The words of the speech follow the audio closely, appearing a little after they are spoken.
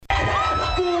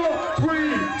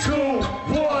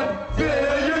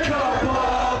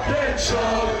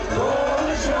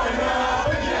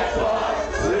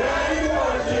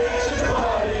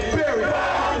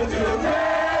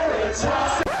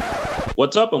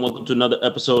What's up, and welcome to another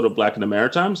episode of Black in the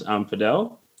Maritimes. I'm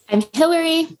Fidel. I'm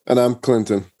Hillary. And I'm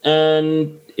Clinton.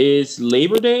 And it's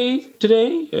Labor Day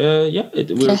today. We're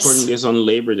recording this on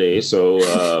Labor Day.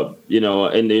 So,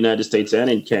 in the United States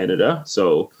and in Canada.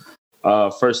 So,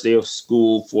 first day of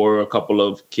school for a couple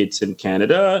of kids in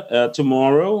Canada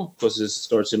tomorrow, because it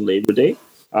starts in Labor Day.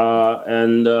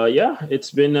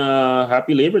 It's been a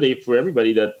happy Labor Day for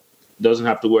everybody that doesn't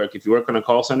have to work. If you work on a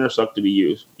call center, suck to be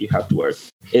you. You have to work.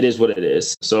 It is what it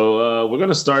is. So we're going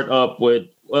to start up with,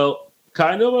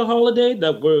 kind of a holiday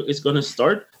that it's going to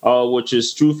start, which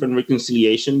is Truth and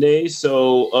Reconciliation Day.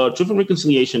 So Truth and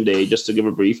Reconciliation Day, just to give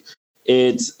a brief,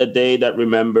 it's a day that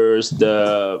remembers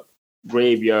the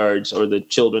graveyards or the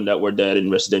children that were dead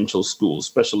in residential schools,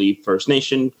 especially First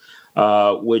Nation,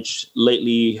 which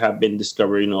lately have been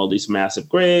discovering all these massive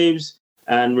graves,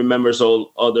 and remembers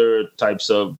all other types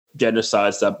of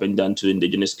genocides that have been done to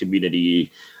Indigenous community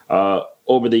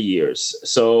over the years.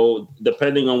 So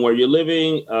depending on where you're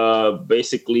living,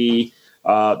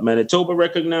 Manitoba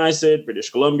recognized it, British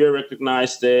Columbia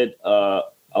recognized it,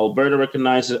 Alberta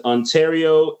recognized it,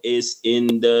 Ontario is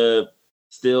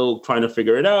still trying to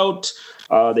figure it out.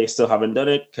 They still haven't done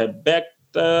it. Quebec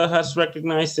has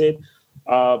recognized it.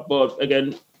 But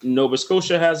again, Nova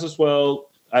Scotia has as well.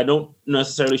 I don't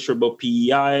necessarily sure about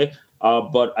PEI,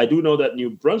 but I do know that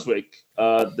New Brunswick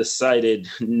decided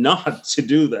not to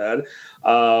do that.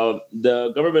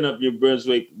 The government of New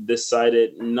Brunswick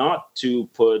decided not to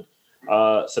put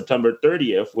September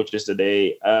 30th, which is the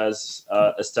day, as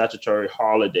a statutory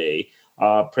holiday.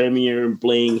 Premier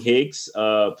Blaine Higgs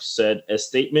said a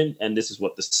statement, and this is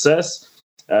what this says.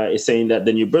 Is saying that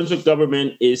the New Brunswick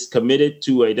government is committed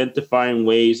to identifying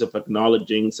ways of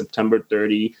acknowledging September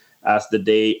 30 as the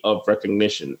day of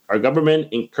recognition. Our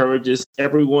government encourages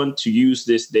everyone to use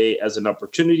this day as an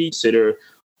opportunity to consider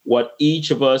what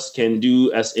each of us can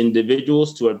do as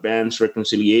individuals to advance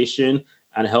reconciliation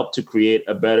and help to create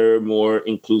a better, more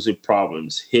inclusive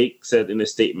province, Higgs said in a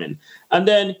statement. And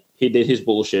then he did his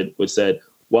bullshit, which said,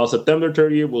 while September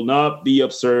 30th will not be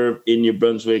observed in New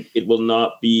Brunswick, it will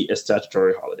not be a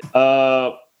statutory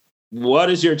holiday.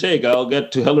 What is your take? I'll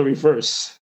get to Hillary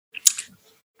first.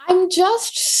 I'm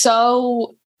just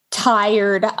so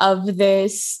tired of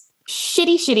this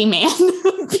shitty man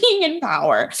being in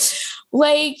power.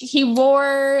 Like, he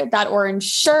wore that orange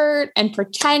shirt and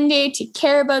pretended to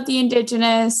care about the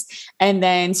Indigenous, and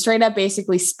then straight up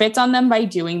basically spits on them by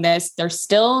doing this. There's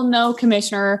still no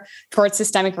commissioner towards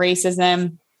systemic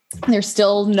racism. There's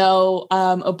still no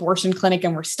abortion clinic,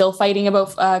 and we're still fighting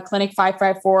about Clinic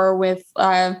 554 with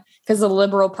because the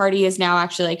Liberal Party is now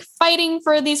actually like fighting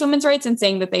for these women's rights and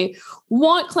saying that they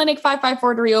want Clinic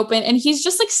 554 to reopen. And he's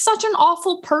just like such an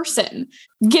awful person,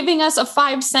 giving us a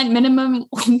 5-cent minimum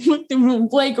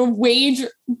like a wage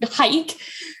hike.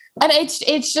 And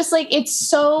it's just like, it's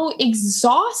so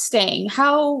exhausting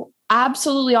how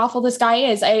absolutely awful this guy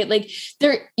is.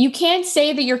 You can't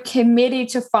say that you're committed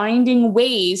to finding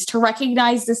ways to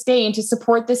recognize this day and to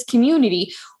support this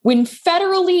community when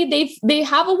federally they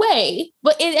have a way,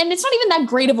 and it's not even that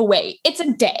great of a way. It's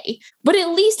a day, but at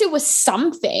least it was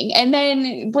something. And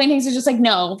then Blaine Higgs is just like,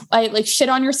 no, shit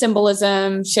on your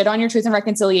symbolism, shit on your Truth and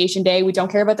Reconciliation Day. We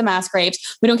don't care about the mass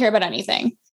graves. We don't care about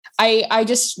anything. I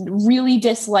just really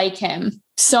dislike him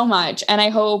so much, and I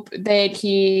hope that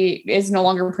he is no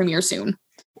longer premier soon.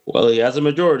 Well, he has a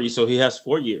majority, so he has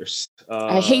 4 years.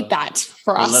 I hate that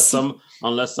for us.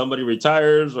 Unless somebody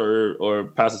retires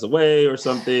or passes away or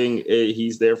something,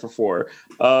 he's there for 4.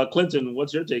 Clinton,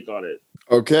 what's your take on it?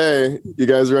 Okay, you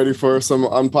guys ready for some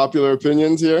unpopular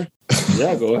opinions here?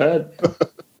 Yeah, go ahead.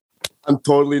 I'm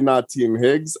totally not Team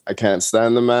Higgs. I can't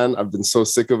stand the man. I've been so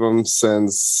sick of him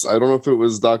since, I don't know if it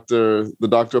was the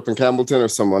doctor up in Campbellton or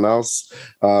someone else.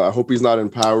 I hope he's not in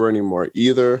power anymore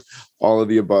either. All of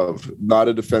the above. Not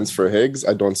a defense for Higgs.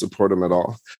 I don't support him at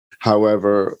all.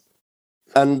 However,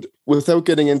 and without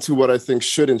getting into what I think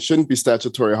should and shouldn't be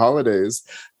statutory holidays,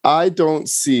 I don't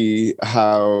see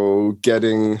how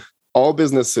getting all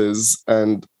businesses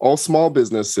and all small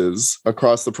businesses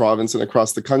across the province and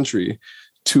across the country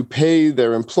to pay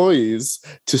their employees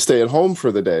to stay at home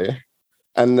for the day.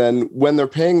 And then when they're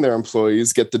paying their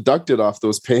employees, get deducted off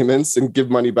those payments and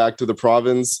give money back to the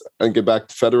province and get back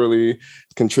federally,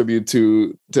 contribute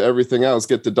to everything else,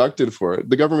 get deducted for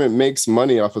it. The government makes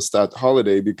money off a stat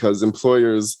holiday because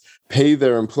employers pay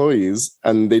their employees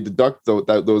and they deduct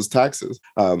those taxes.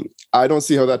 I don't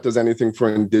see how that does anything for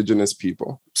Indigenous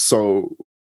people. So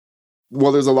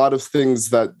well, there's a lot of things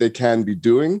that they can be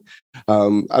doing.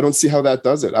 I don't see how that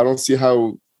does it. I don't see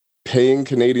how paying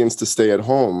Canadians to stay at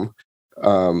home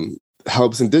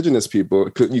helps Indigenous people.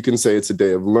 You can say it's a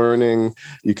day of learning.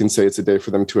 You can say it's a day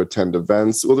for them to attend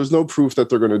events. Well, there's no proof that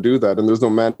they're going to do that, and there's no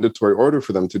mandatory order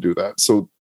for them to do that. So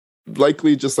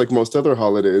likely, just like most other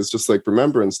holidays, just like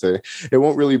Remembrance Day, it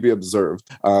won't really be observed.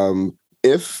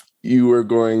 If you are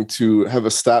going to have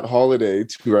a stat holiday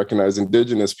to recognize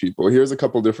Indigenous people, here's a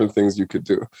couple different things you could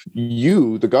do.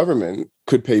 You, the government,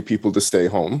 could pay people to stay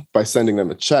home by sending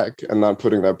them a check and not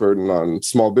putting that burden on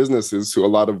small businesses, who a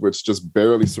lot of which just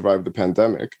barely survived the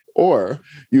pandemic. Or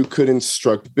you could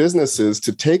instruct businesses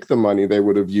to take the money they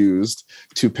would have used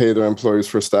to pay their employees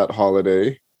for stat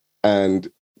holiday and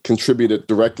contribute it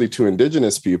directly to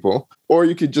Indigenous people. Or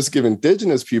you could just give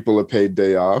Indigenous people a paid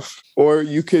day off. Or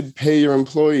you could pay your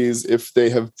employees if they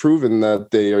have proven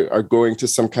that they are going to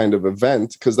some kind of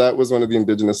event, because that was one of the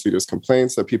Indigenous leaders'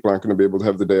 complaints, that people aren't going to be able to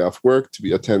have the day off work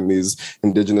to attend these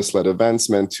Indigenous-led events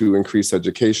meant to increase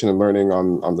education and learning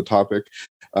on the topic.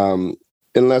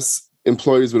 Unless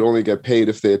employees would only get paid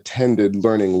if they attended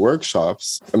learning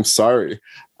workshops, I'm sorry,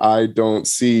 I don't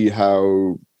see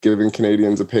how giving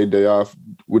Canadians a paid day off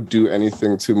would do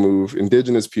anything to move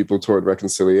Indigenous people toward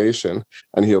reconciliation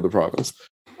and heal the province.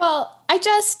 Well,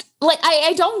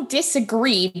 I don't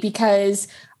disagree, because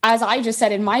as I just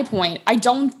said in my point, I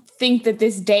don't think that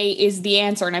this day is the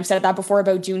answer. And I've said that before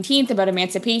about Juneteenth, about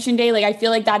Emancipation Day. Like, I feel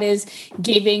like that is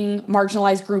giving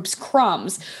marginalized groups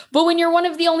crumbs. But when you're one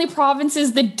of the only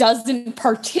provinces that doesn't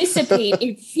participate,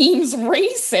 it seems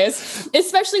racist,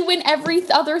 especially when every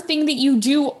other thing that you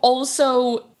do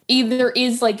also either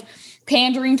is like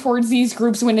pandering towards these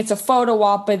groups when it's a photo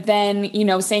op, but then,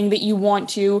 saying that you want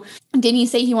to, didn't he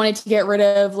say he wanted to get rid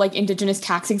of like Indigenous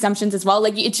tax exemptions as well?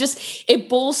 Like, it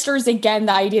bolsters again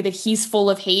the idea that he's full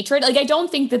of hatred. Like, I don't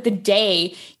think that the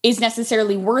day is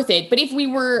necessarily worth it. But if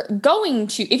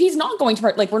he's not going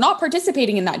to, we're not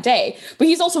participating in that day, but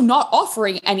he's also not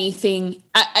offering anything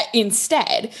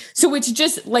instead. So it's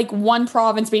just like one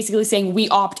province basically saying we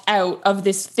opt out of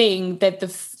this thing that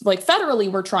federally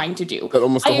we're trying to do. That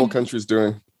almost the whole country's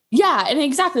doing. Yeah, and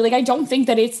exactly. Like, I don't think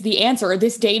that it's the answer.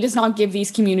 This day does not give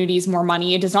these communities more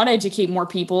money. It does not educate more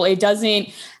people. It doesn't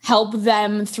help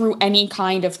them through any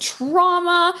kind of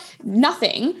trauma,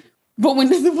 nothing. But when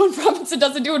the one province that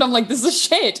doesn't do it, I'm like, this is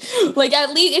shit. Like,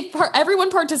 at least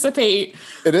everyone participate.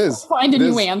 It is. Find a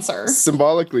new answer.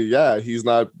 Symbolically, yeah. He's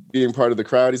not being part of the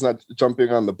crowd. He's not jumping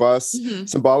on the bus. Mm-hmm.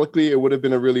 Symbolically, it would have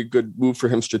been a really good move for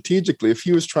him strategically if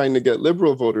he was trying to get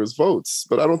Liberal voters votes.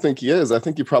 But I don't think he is. I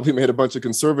think he probably made a bunch of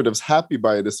Conservatives happy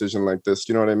by a decision like this.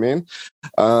 Do you know what I mean?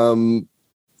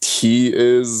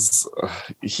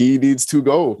 He needs to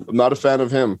go. I'm not a fan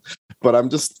of him. But all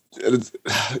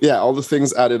the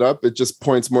things added up, it just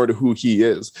points more to who he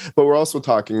is. But we're also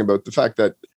talking about the fact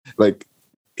that, like,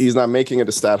 he's not making it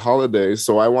a stat holiday.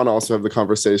 So I want to also have the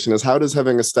conversation is, how does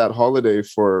having a stat holiday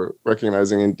for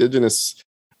recognizing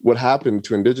what happened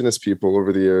to Indigenous people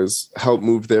over the years help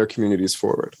move their communities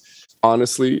forward?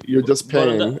 Honestly, you're just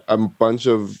paying a bunch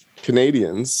of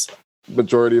Canadians,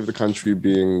 majority of the country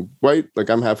being white, like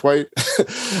I'm half white,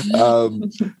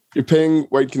 you're paying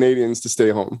white Canadians to stay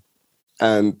home.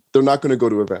 And they're not going to go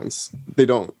to events. They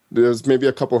don't. There's maybe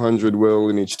a couple hundred will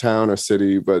in each town or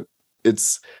city, but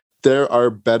there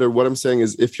are better. What I'm saying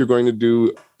is, if you're going to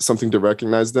do something to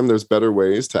recognize them, there's better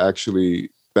ways to actually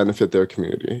benefit their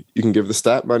community. You can give the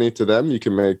stat money to them. You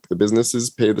can make the businesses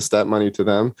pay the stat money to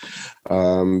them.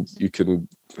 You can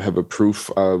have a proof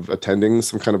of attending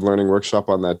some kind of learning workshop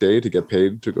on that day to get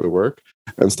paid to go to work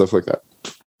and stuff like that.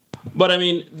 But I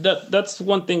mean, that's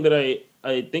one thing that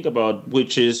I think about,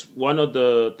 which is one of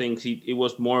the things it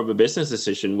was more of a business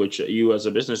decision, which you as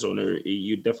a business owner,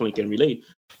 you definitely can relate.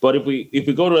 But if we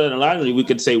go to an analogy, we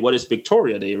could say, what is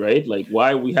Victoria Day, right? Like,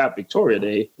 why we have Victoria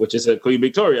Day, which is a Queen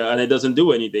Victoria, and it doesn't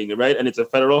do anything, right? And it's a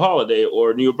federal holiday,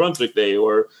 or New Brunswick Day,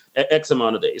 or X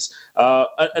amount of days.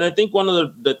 And I think one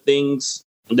of the things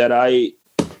that I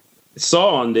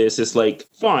saw on this is like,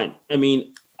 fine. I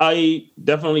mean, I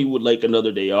definitely would like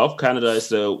another day off. Canada is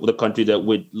the country that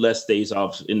with less days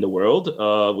off in the world.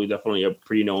 We definitely are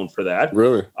pretty known for that.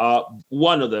 Really?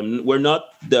 One of them. We're not.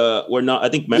 I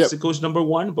think Mexico's number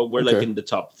one, but we're like in the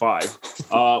top 5.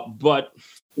 But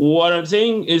what I'm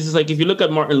saying is like, if you look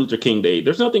at Martin Luther King Day,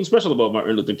 there's nothing special about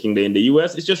Martin Luther King Day in the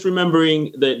U.S. It's just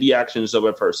remembering the actions of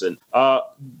a person.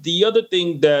 The other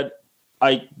thing that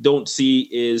I don't see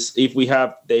is, if we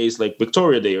have days like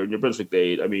Victoria Day or New Brunswick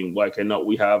Day, I mean, why cannot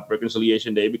we have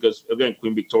Reconciliation Day? Because again,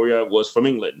 Queen Victoria was from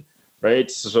England,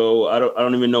 right? So I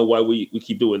don't even know why we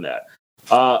keep doing that.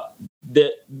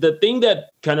 The thing that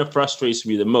kind of frustrates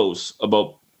me the most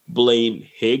about Blaine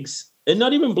Higgs, and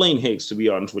not even Blaine Higgs, to be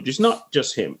honest with you, it's not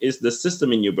just him, it's the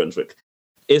system in New Brunswick,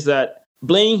 is that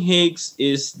Blaine Higgs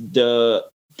is the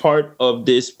part of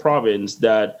this province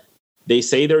that they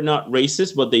say they're not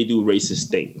racist, but they do racist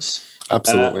things.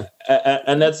 Absolutely.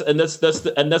 And that's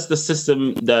the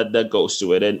system that goes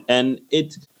to it. And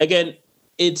it, again,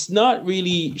 it's not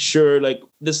really sure, like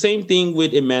the same thing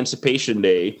with Emancipation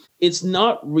Day. It's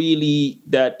not really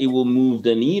that it will move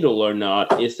the needle or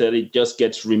not. It's that it just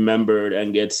gets remembered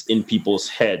and gets in people's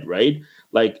head, right?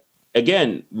 Like,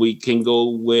 again, we can go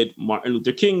with Martin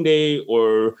Luther King Day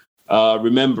or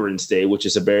Remembrance Day, which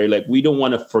is a very, like, we don't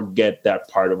want to forget that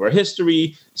part of our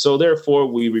history. So therefore,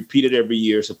 we repeat it every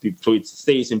year so it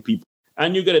stays in people.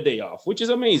 And you get a day off, which is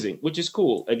amazing, which is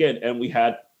cool. Again, and we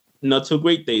had not so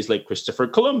great days like Christopher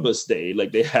Columbus Day,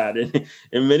 like they had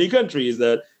in many countries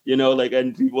that, you know, like,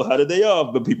 and people had a day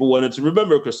off, but people wanted to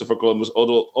remember Christopher Columbus,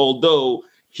 although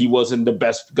he wasn't the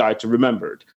best guy to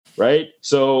remember, right?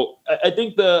 So I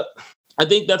think that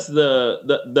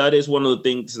is one of the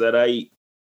things that I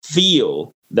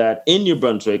feel that in New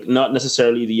Brunswick, not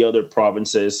necessarily the other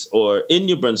provinces, or in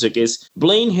New Brunswick, is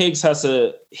Blaine Higgs has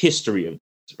a history of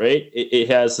this, right? It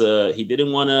has he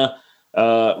didn't want to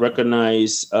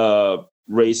recognize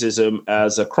racism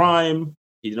as a crime.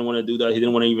 He didn't want to do that. He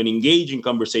didn't want to even engage in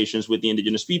conversations with the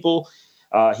Indigenous people.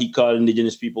 He cut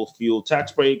Indigenous people fuel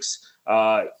tax breaks.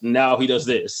 Now he does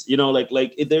this, you know,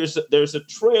 like there's a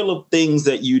trail of things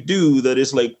that you do that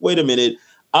is like, wait a minute,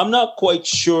 I'm not quite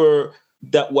sure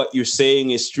that what you're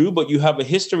saying is true, but you have a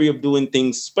history of doing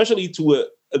things, especially to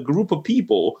a group of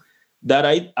people that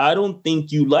I don't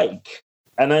think you like.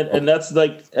 And that's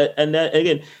like, and that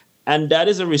again, and that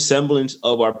is a resemblance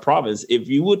of our province. If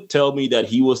you would tell me that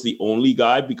he was the only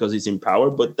guy because he's in power,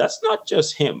 but that's not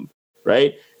just him,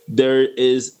 right? There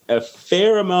is a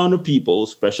fair amount of people,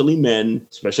 especially men,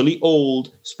 especially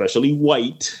old, especially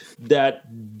white,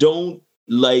 that don't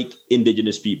like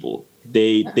Indigenous people.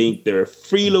 They think they're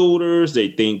freeloaders. They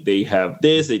think they have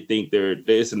this. They think they're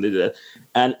this and that.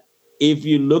 And if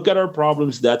you look at our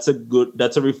problems, that's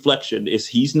a reflection. Is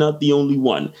he's not the only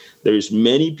one. There's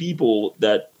many people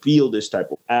that feel this type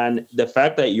of, and the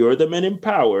fact that you're the men in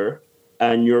power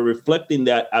and you're reflecting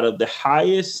that out of the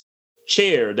highest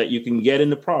chair that you can get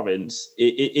in the province,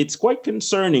 it's quite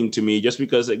concerning to me, just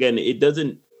because, again,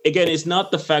 it's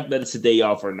not the fact that it's a day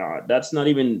off or not. That's not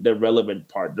even the relevant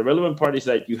part. The relevant part is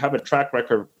that you have a track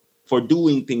record for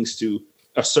doing things to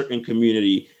a certain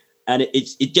community, and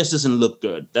it just doesn't look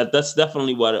good. That's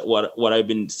definitely what I've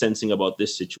been sensing about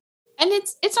this situation. And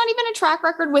it's not even a track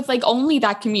record with like only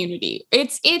that community.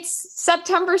 It's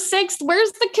September 6th.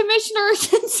 Where's the Commissioner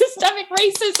Against Systemic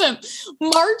Racism?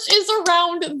 March is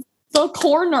around the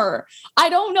corner. I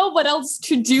don't know what else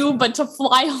to do but to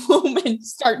fly home and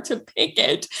start to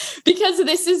picket, because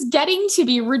this is getting to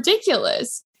be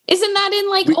ridiculous. Isn't that in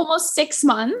almost 6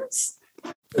 months?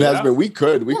 It has been. We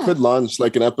could launch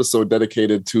like an episode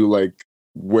dedicated to like,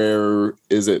 where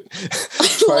is it?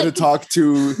 try to talk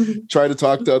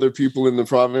to other people in the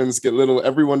province, get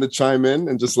everyone to chime in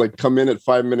and just like come in at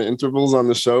 5-minute intervals on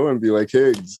the show and be like,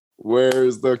 Higgs,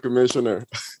 where's the commissioner?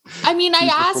 I mean,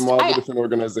 from all the different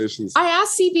organizations. I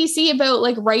asked CBC about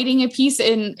like writing a piece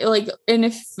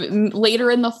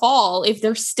later in the fall if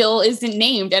there still isn't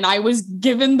named, and I was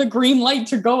given the green light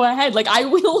to go ahead. Like, I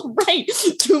will write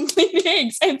to Blaine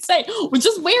Higgs and say, well,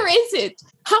 just where is it?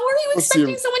 How are you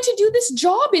expecting someone to do this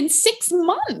job in 6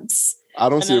 months? I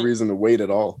don't see a reason to wait at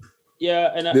all.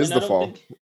 Yeah, and it is the fall.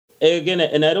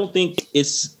 And I don't think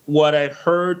it's what I've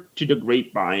heard to the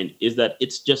grapevine is that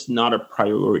it's just not a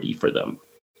priority for them.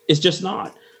 It's just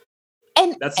not.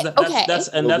 And that's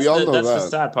the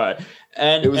sad part.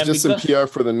 And it was just some PR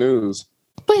for the news.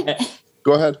 But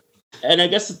go ahead. And I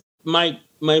guess my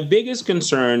biggest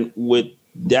concern with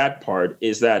that part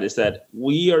is that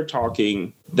we are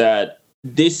talking that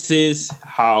this is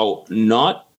how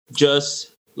not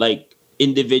just like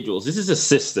individuals. This is a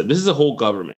system. This is a whole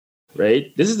government.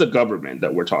 Right? This is the government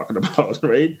that we're talking about,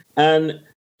 right? And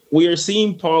we are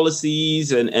seeing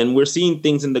policies and we're seeing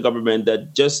things in the government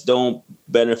that just don't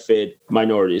benefit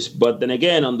minorities. But then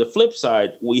again, on the flip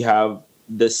side, we have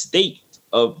the state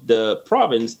of the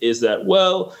province is that,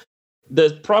 well,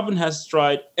 the province has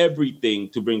tried everything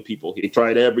to bring people here. They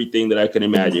tried everything that I can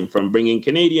imagine, from bringing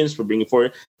Canadians, from bringing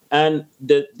foreign. And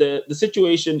the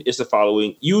situation is the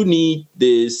following. You need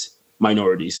these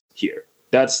minorities here.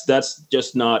 That's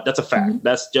just not, that's a fact. Mm-hmm.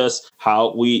 That's just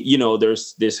how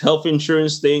there's this health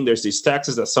insurance thing. There's these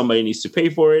taxes that somebody needs to pay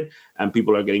for it. And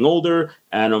people are getting older.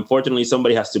 And unfortunately,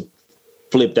 somebody has to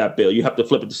flip that bill. You have to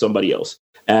flip it to somebody else.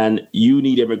 And you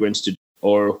need immigrants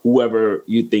or whoever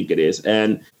you think it is.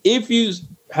 And if you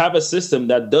have a system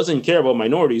that doesn't care about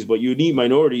minorities, but you need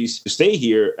minorities to stay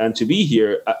here and to be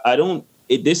here,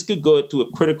 this could go to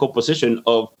a critical position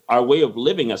of our way of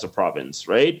living as a province,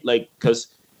 right? Like, because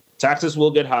taxes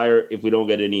will get higher if we don't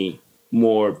get any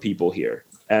more people here.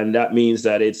 And that means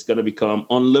that it's going to become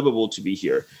unlivable to be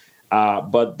here.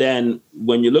 But then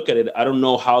when you look at it, I don't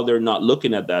know how they're not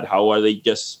looking at that. How are they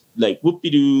just like,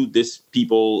 whoop-de-doo, this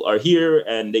people are here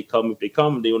and they come, if they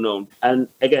come, they don't know. And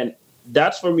again,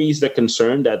 that's for me is the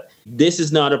concern that this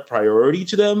is not a priority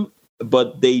to them,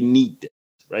 but they need it,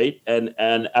 right? And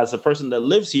as a person that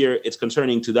lives here, it's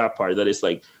concerning to that part that it's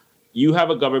like, you have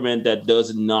a government that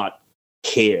does not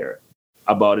care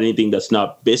about anything that's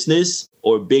not business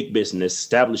or big business,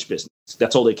 established business.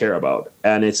 That's all they care about.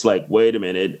 And it's like, wait a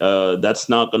minute, that's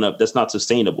not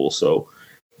sustainable. So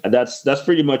that's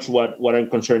pretty much what I'm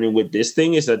concerning with this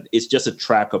thing is that it's just a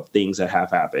track of things that have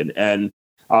happened. And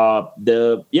I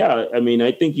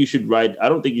think you should I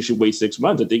don't think you should wait 6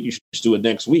 months. I think you should just do it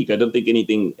next week. I don't think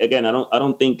anything, again, I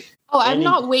don't think. Oh, I'm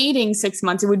not waiting 6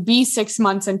 months. It would be 6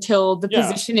 months until the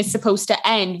position is supposed to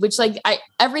end, which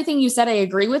everything you said, I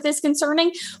agree with is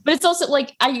concerning, but it's also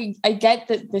like, I get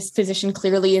that this position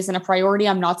clearly isn't a priority.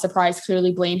 I'm not surprised.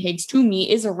 Clearly Blaine Higgs to me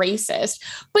is a racist,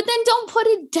 but then don't put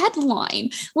a deadline.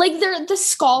 Like the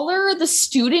scholar, the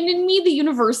student in me, the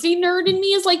university nerd in me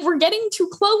is like, we're getting too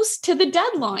close to the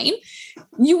deadline.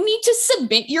 You need to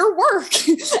submit your work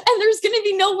and there's going to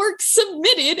be no work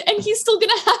submitted and he's still going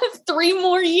to have 3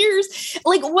 more years.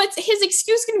 Like, what's his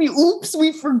excuse going to be? Oops,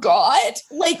 we forgot.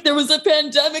 Like, there was a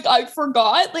pandemic. I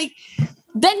forgot. Like,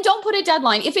 then don't put a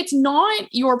deadline. If it's not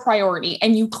your priority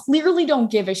and you clearly don't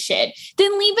give a shit,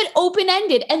 then leave it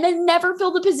open-ended and then never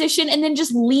fill the position and then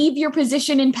just leave your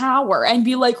position in power and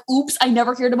be like, oops, I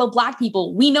never cared about Black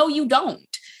people. We know you don't.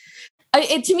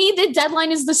 To me, the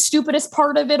deadline is the stupidest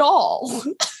part of it all.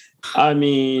 I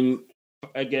mean,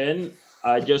 again,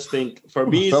 I just think for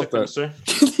me, it's a concern.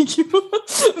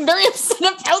 I'm very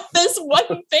upset about this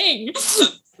one thing.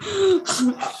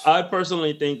 I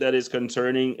personally think that is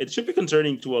concerning. It should be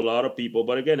concerning to a lot of people.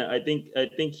 But again, I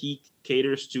think he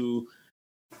caters to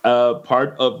a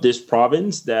part of this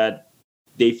province that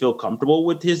they feel comfortable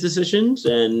with his decisions.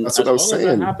 And that's what I was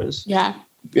saying. That happens.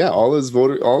 Yeah, all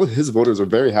of his voters are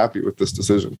very happy with this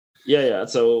decision. Yeah.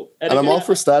 So, and I'm all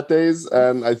for stat days,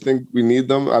 and I think we need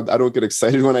them. I don't get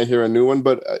excited when I hear a new one,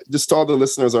 but just all the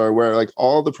listeners are aware, like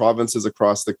all the provinces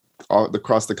across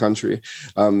the country,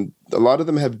 a lot of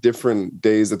them have different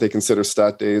days that they consider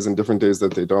stat days and different days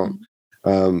that they don't.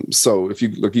 So if you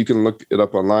look, you can look it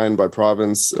up online by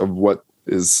province of what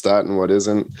is stat and what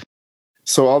isn't.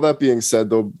 So all that being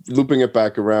said, though, looping it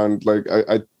back around, like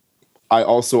I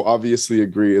also obviously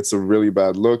agree it's a really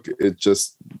bad look. It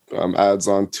just adds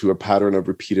on to a pattern of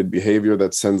repeated behavior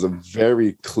that sends a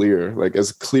very clear, like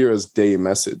as clear as day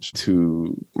message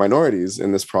to minorities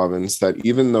in this province that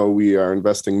even though we are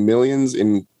investing millions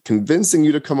in convincing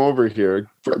you to come over here,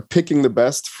 picking the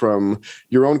best from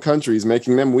your own countries,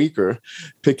 making them weaker,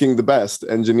 picking the best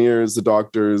engineers, the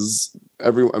doctors,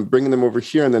 everyone, bringing them over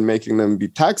here and then making them be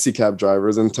taxi cab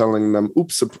drivers and telling them,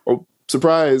 oops,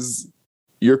 surprise,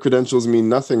 your credentials mean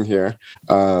nothing here.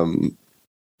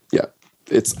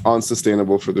 It's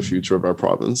unsustainable for the future of our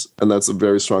province. And that's a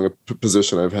very strong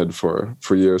position I've had for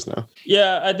years now.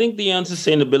 Yeah, I think the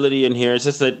unsustainability in here is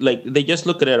just that like they just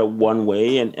look at it one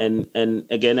way. And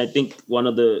again, I think one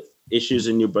of the issues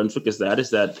in New Brunswick is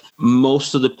that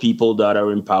most of the people that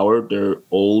are in power, they're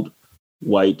old,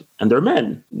 white, and they're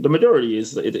men. The majority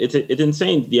is it's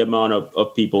insane the amount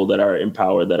of people that are in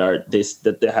power that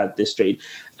they have this trait,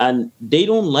 and they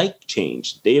don't like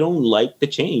change. They don't like the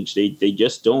change. They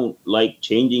just don't like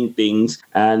changing things.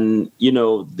 And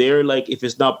they're like, if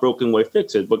it's not broken, why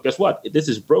fix it? But guess what? This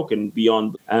is broken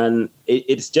beyond, and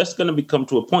it's just going to become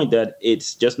to a point that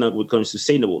it's just not becoming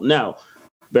sustainable. Now,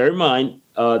 bear in mind,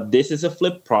 this is a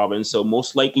flip province, so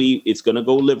most likely it's going to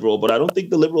go liberal, but I don't think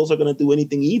the liberals are going to do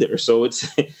anything either. So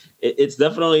it's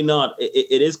definitely not.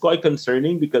 It is quite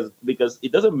concerning because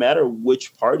it doesn't matter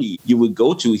which party you would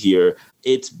go to here.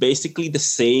 It's basically the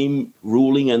same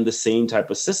ruling and the same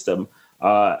type of system.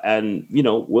 And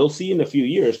we'll see in a few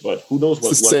years, but who knows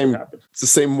what will happen. It's the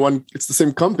same one. It's the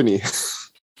same company.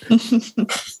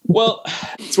 Well,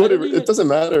 it doesn't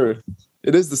matter.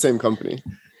 It is the same company.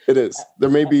 It is. There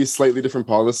may be slightly different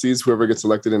policies, whoever gets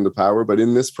elected into power, but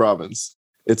in this province,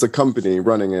 it's a company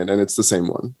running it, and it's the same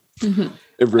one. Mm-hmm.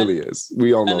 It really is.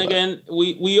 We all know that. And again,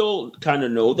 we all kind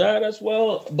of know that as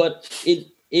well. But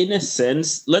in a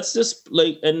sense, let's just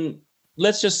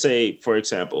say, for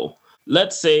example,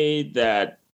 let's say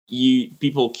that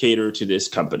people cater to this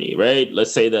company, right?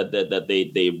 Let's say that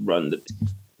they run the.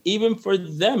 Even for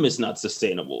them, it's not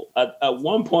sustainable. At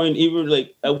one point,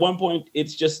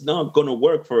 it's just not going to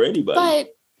work for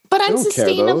anybody. But But They don't care,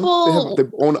 though. unsustainable. They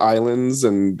have their own islands,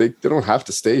 and they don't have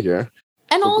to stay here.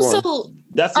 And But go on. also,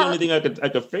 That's the only thing I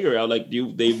could figure out. Like,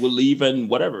 they will leave and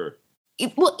whatever.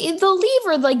 they'll leave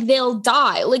or like they'll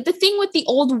die. Like the thing with the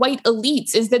old white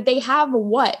elites is that they have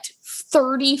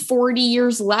 30, 40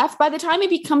 years left by the time it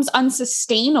becomes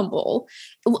unsustainable.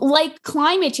 Like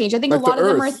climate change. I think Like a lot the of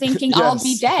them are Earth. thinking, Yes. I'll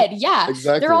be dead. Yeah.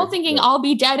 Exactly. They're all thinking, Yeah. I'll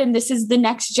be dead and this is the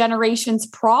next generation's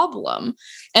problem.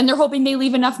 And they're hoping they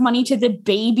leave enough money to the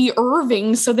baby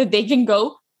Irving so that they can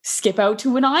go skip out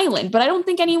to an island. But I don't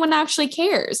think anyone actually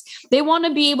cares. They want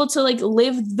to be able to like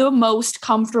live the most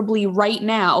comfortably right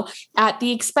now at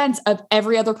the expense of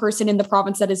every other person in the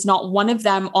province that is not one of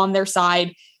them on their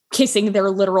side kissing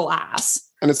their literal ass.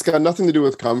 And it's got nothing to do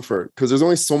with comfort, because there's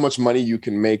only so much money you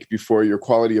can make before your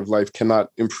quality of life cannot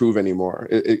improve anymore.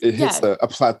 It hits a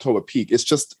plateau, a peak. It's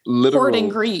just literal Hoarding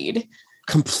greed.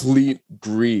 complete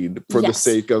greed for the Yes.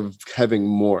 sake of having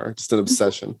more, just an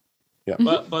obsession. Yeah.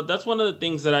 But that's one of the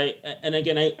things that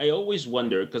I always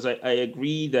wonder, because I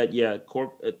agree that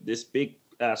this big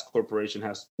ass corporation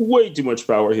has way too much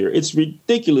power here. It's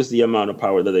ridiculous the amount of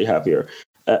power that they have here.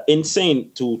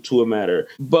 Insane to a matter.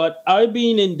 But I've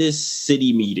been in this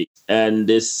city meeting and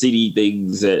this city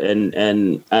things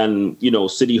and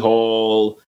city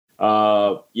hall,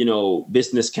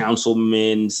 business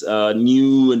councilmen,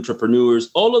 new entrepreneurs,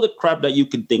 all of the crap that you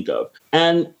could think of.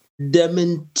 And the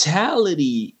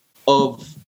mentality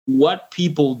of what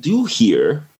people do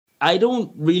here, I don't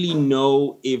really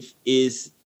know if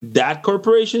is that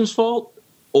corporation's fault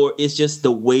or it's just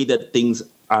the way that things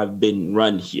have been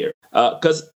run here.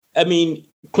 Because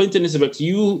Clinton is about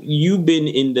you've been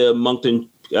in the Moncton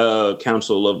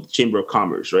Council of Chamber of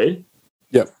Commerce, right?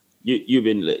 Yeah. You've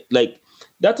been like,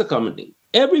 that's a common thing.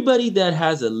 Everybody that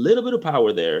has a little bit of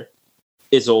power there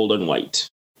is old and white.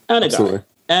 And a Absolutely. guy.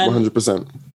 And 100%.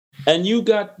 And you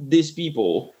got these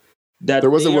people that There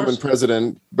was a woman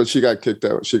president, but she got kicked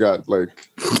out. She got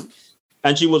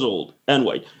and she was old and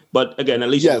white. But again, at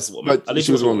least yes, she was a woman. but At least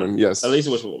she was a woman. Yes. At least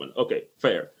it was a woman. Okay,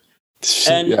 fair.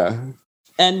 Yeah.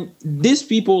 And these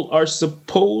people are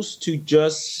supposed to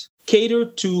just cater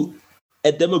to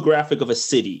a demographic of a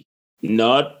city,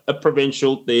 not a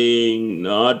provincial thing,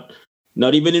 not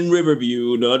even in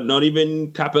Riverview, not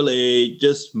even Capellet,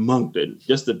 just Moncton,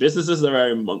 just the businesses that are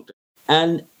in Moncton.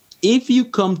 And if you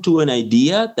come to an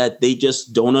idea that they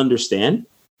just don't understand,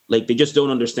 like they just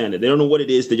don't understand it, they don't know what it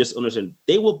is, they just understand,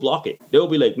 they will block it. They'll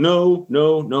be like, no,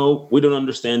 we don't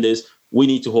understand this. We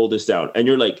need to hold this down. And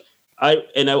you're like,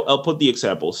 I'll put the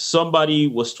example. Somebody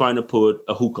was trying to put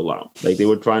a hookah lounge. Like they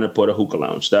were trying to put a hookah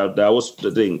lounge. That was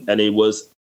the thing. And it was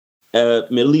a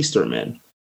Middle Eastern man.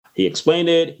 He explained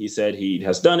it. He said he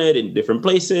has done it in different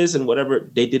places and whatever.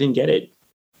 They didn't get it.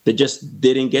 They just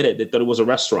didn't get it. They thought it was a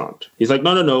restaurant. He's like,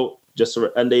 no.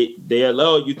 And they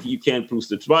allow you can't prove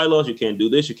the bylaws. You can't do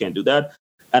this. You can't do that.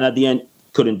 And at the end,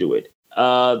 couldn't do it.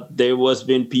 There was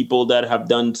been people that have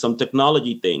done some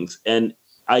technology things. And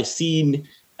I seen...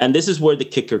 And this is where the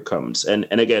kicker comes. And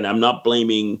again, I'm not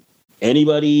blaming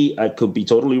anybody. I could be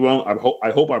totally wrong. I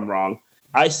hope I'm wrong.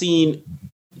 I've seen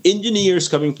engineers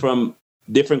coming from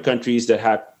different countries that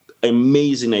had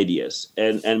amazing ideas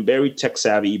and very tech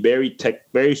savvy,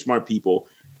 very smart people,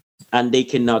 and they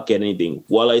cannot get anything.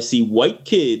 While I see white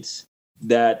kids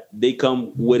that they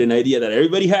come with an idea that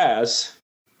everybody has,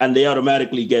 and they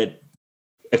automatically get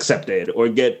accepted or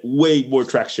get way more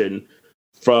traction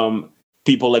from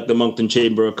people like the Moncton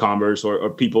Chamber of Commerce or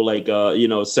people like,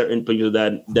 certain people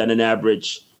than an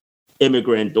average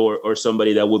immigrant or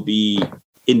somebody that would be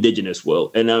indigenous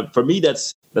will. And for me,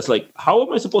 that's like, how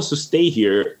am I supposed to stay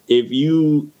here if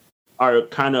you are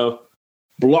kind of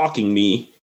blocking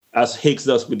me as Higgs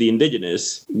does with the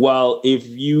indigenous? While if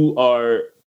you are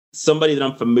somebody that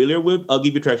I'm familiar with, I'll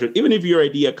give you traction, even if your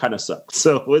idea kind of sucks.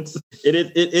 So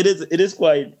it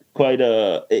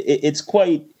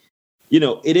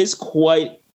is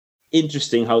quite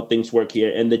interesting how things work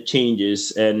here and the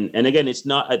changes. And again,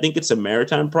 I think it's a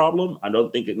maritime problem. I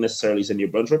don't think it necessarily is a New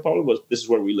Brunswick problem, but this is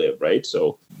where we live, right?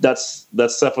 So that's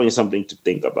definitely something to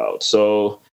think about.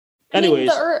 So anyways.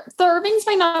 The Irvings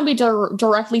might not be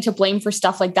directly to blame for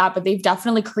stuff like that, but they've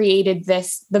definitely created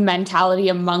the mentality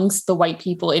amongst the white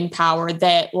people in power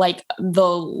that like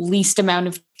the least amount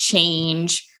of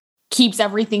change keeps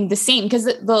everything the same. Because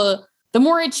the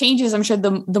more it changes, I'm sure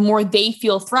the more they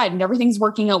feel threatened. Everything's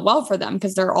working out well for them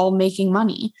because they're all making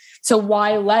money. So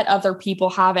why let other people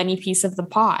have any piece of the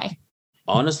pie?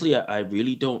 Honestly, I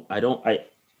really don't. I don't.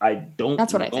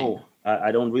 That's what I think.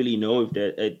 I don't really know if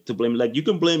that to blame. Like, you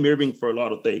can blame Irving for a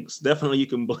lot of things. Definitely, you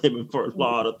can blame him for a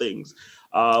lot of things.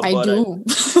 I do.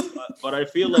 But I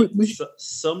feel like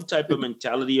some type of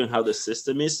mentality on how the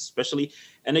system is, especially.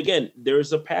 And again,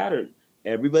 there's a pattern.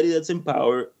 Everybody that's in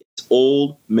power is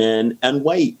old, man, and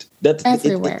white. That's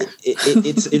everywhere.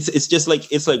 It's just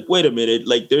like, it's like, wait a minute.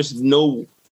 Like, there's no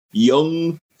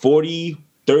young 40,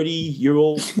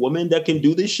 30-year-old woman that can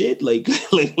do this shit. Like,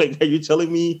 are you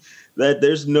telling me that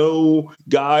there's no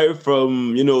guy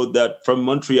from, that from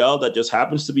Montreal that just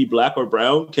happens to be black or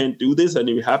brown can't do this, and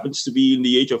he happens to be in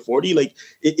the age of 40? Like,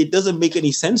 it doesn't make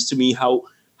any sense to me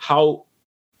how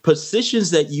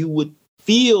positions that you would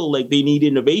feel like they need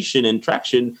innovation and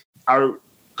traction are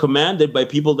commanded by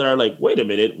people that are like, wait a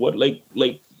minute, what? Like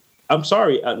I'm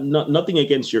sorry, nothing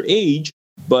against your age,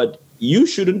 but you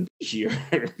shouldn't be here.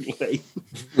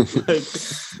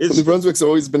 New Brunswick's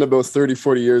always been about 30,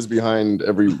 40 years behind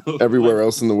everywhere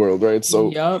else in the world, right?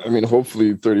 So, I mean,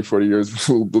 hopefully 30, 40 years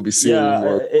we'll be seeing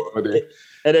more quality.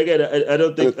 And again, I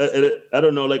don't think, I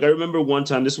don't know. Like, I remember one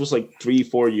time, this was like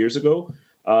 3-4 years ago.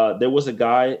 There was a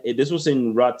guy, this was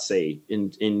in Rothsay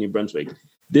in New Brunswick.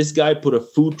 This guy put a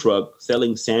food truck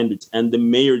selling sandwiches, and the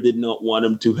mayor did not want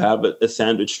him to have a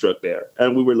sandwich truck there.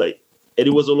 And we were like, and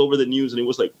it was all over the news, and it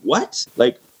was like, what?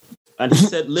 Like, and he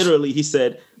said, literally, he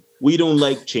said, we don't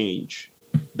like change.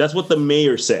 That's what the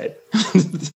mayor said.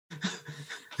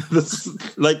 This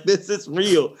is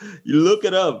real. You look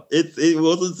it up. It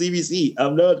wasn't CBC.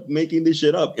 I'm not making this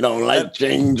shit up. You don't like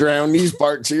change around these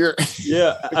parts here.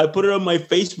 Yeah, I put it on my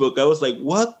Facebook. I was like,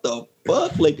 what the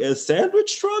fuck? Like, a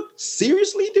sandwich truck?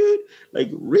 Seriously, dude? Like,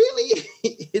 really?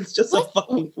 It's just a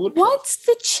fucking food truck. What's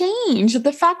the change?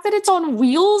 The fact that it's on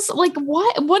wheels? Like,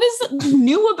 what is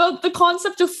new about the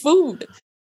concept of food?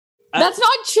 That's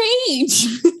not change.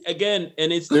 Again,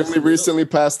 and it's... They only recently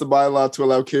passed the bylaw to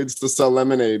allow kids to sell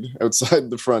lemonade outside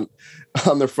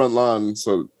on their front lawn.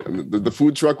 So the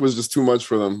food truck was just too much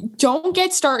for them. Don't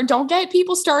get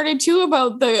people started too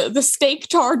about the steak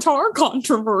tartare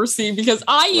controversy, because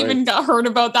I even got heard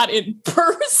about that in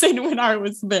person when I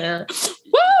was there.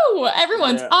 Woo!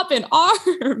 Everyone's up in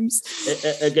arms.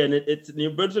 Again, it's New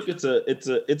Brunswick. It's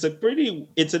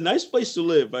a nice place to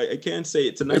live. I can't say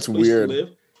it's a nice place to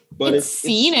live. But it's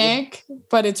scenic,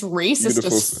 but it's racist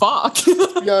beautiful. As fuck.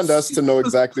 Beyond us to know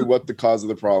exactly what the cause of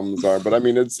the problems are. But I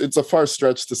mean, it's a far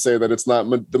stretch to say that it's not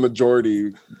the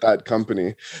majority that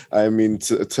company. I mean,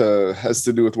 has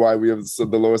to do with why we have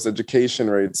the lowest education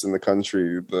rates in the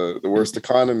country, the worst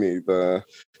economy, the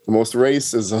most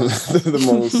racism, the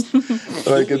most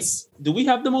like it's. Do we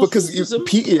have the most? Because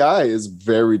PEI is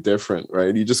very different,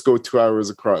 right? You just go 2 hours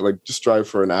across, like just drive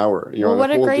for an hour. You're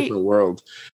on a whole different world.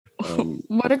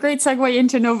 What a great segue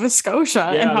into Nova Scotia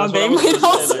and how they might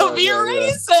also be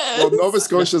racist. Well, Nova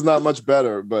Scotia is not much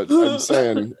better, but I'm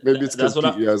saying maybe it's because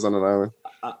PEI is on an island.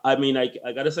 I mean, I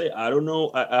gotta say, I don't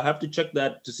know. I have to check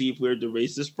that to see if we're the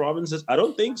racist provinces. I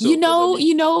don't think so. You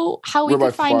know how we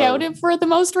could find out if we're the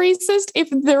most racist? If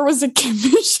there was a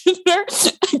commissioner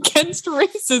against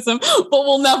racism, but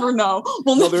we'll never know.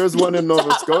 Well, there's one in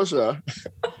Nova Scotia.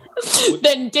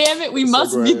 Then damn it, we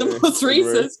must be the most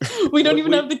racist. We don't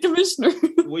even have the commissioner.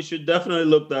 We should definitely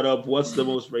look that up. What's the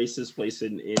most racist place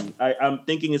in I'm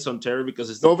thinking it's Ontario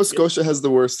because it's Nova Scotia has the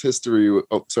worst history.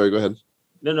 Oh, sorry, go ahead.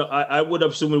 No, I would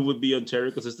assume it would be Ontario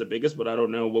because it's the biggest, but I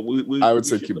don't know. But I would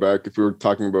say Quebec if we were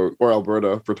talking about, or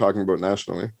Alberta if we're talking about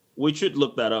nationally. We should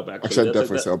look that up, actually. I'd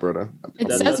definitely say Alberta. It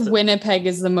says Winnipeg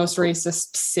is the most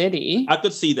racist city. I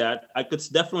could see that. I could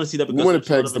definitely see that. Because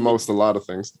Winnipeg's the most a lot of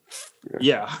things.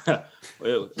 Yeah.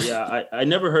 I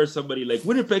never heard somebody like,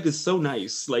 Winnipeg is so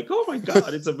nice. Like, oh my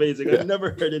God, it's amazing. I've never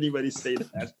heard anybody say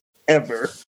that, ever.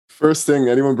 First thing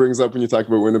anyone brings up when you talk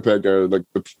about Winnipeg are like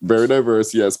very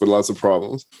diverse, yes, but lots of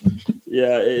problems.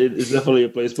 Yeah, it's definitely a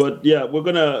place. But yeah, we're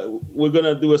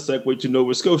gonna do a segue to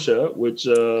Nova Scotia, which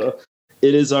it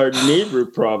is our neighbor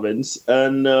province.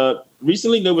 And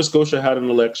recently Nova Scotia had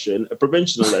a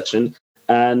provincial election,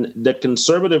 and the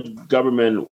Conservative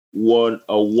government won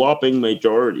a whopping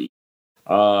majority.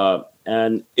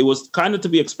 And it was kind of to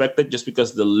be expected just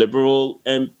because the Liberal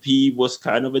MP was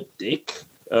kind of a dick.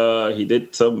 He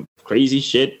did some crazy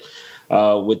shit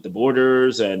with the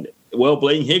borders, and well,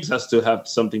 Blaine Higgs has to have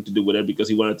something to do with it because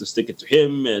he wanted to stick it to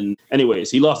him. And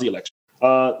anyways, he lost the election.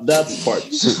 That's part.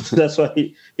 That's why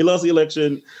he lost the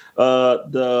election.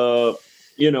 The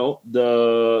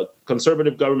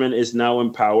Conservative government is now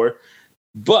in power.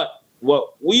 But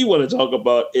what we want to talk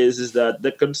about is that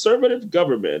the Conservative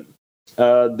government,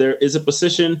 there is a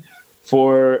position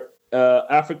for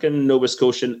African Nova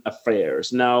Scotian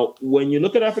affairs. Now, when you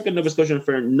look at African Nova Scotian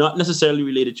affairs, not necessarily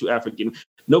related to African,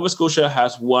 Nova Scotia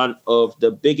has one of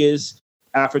the biggest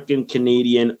African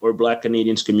Canadian or Black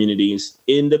Canadians communities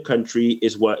in the country.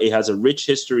 It has a rich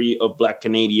history of Black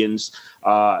Canadians.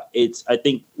 It's, I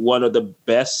think, one of the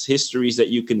best histories that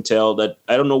you can tell. That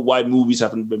I don't know why movies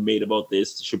haven't been made about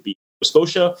this. It should be Nova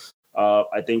Scotia.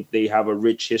 I think they have a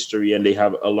rich history and they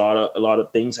have a lot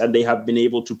of things, and they have been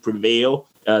able to prevail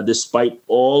despite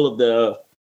all of the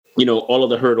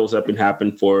hurdles that have been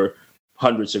happening for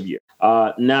hundreds of years.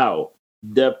 Now,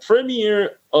 the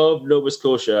premier of Nova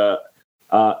Scotia,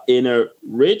 in a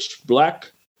rich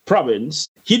Black province,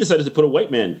 he decided to put a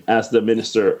white man as the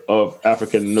minister of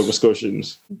African Nova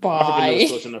Scotians. African Nova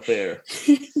Scotian affair.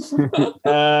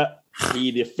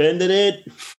 He defended it,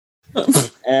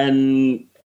 and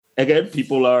again,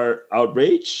 people are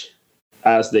outraged,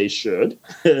 as they should.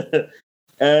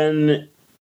 And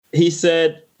he's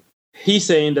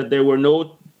saying that there were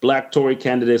no Black Tory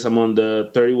candidates among the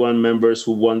 31 members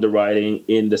who won the riding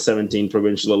in the 17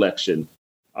 provincial election.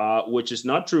 Which is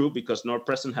not true, because North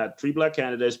Preston had 3 Black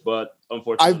candidates, but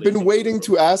unfortunately... I've been waiting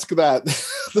to ask that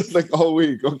like all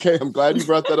week. Okay, I'm glad you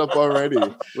brought that up already.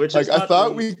 Which like, I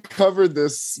thought we covered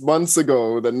this months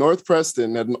ago, that North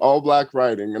Preston had an all-Black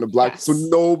riding and a Black... Yes. So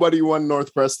nobody won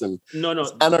North Preston. No.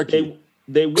 It's anarchy.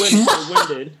 They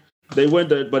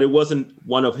win it, but it wasn't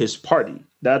one of his party.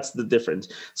 That's the difference.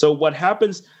 So what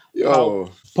happens...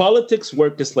 How politics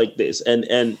work is like this, and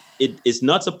it is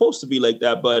not supposed to be like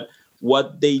that, but...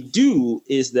 What they do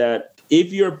is that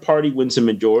if your party wins a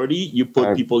majority, you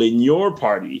put people in your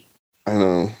party. I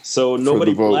know. So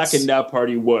nobody Black in that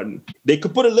party won. They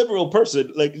could put a liberal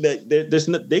person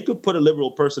they could put a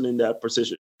liberal person in that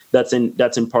position. That's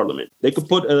in Parliament. They could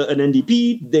put an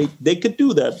NDP. They could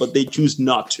do that, but they choose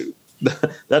not to.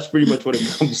 That's pretty much what it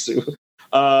comes to.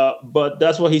 But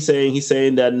that's what he's saying. He's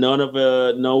saying that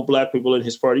no Black people in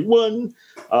his party won,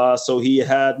 so he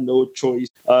had no choice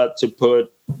to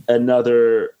put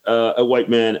another a white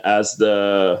man as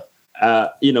the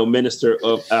Minister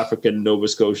of African Nova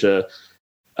Scotia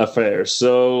Affairs.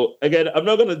 So again, I'm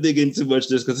not going to dig into much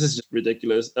this because this is just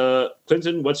ridiculous.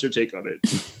 Clinton, what's your take on it?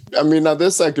 I mean, now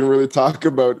this I can really talk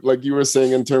about, like you were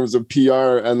saying, in terms of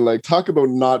PR, and like talk about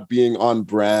not being on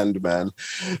brand, man.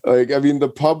 Like, I mean, the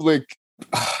public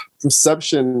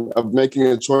perception of making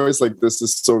a choice like this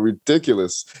is so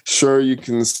ridiculous. Sure, you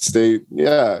can state,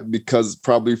 because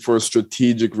probably for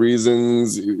strategic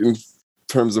reasons in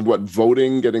terms of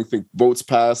getting votes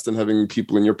passed and having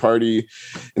people in your party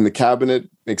in the cabinet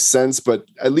makes sense. But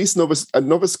at least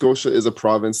Nova Scotia is a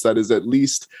province that is at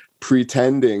least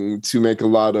pretending to make a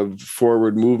lot of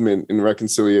forward movement in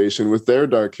reconciliation with their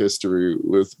dark history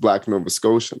with Black Nova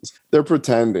Scotians. They're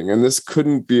pretending, and this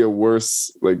couldn't be a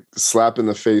worse slap in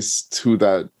the face to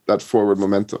that forward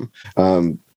momentum.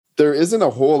 There isn't a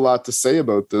whole lot to say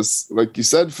about this. Like you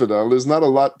said, Fidel, there's not a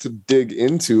lot to dig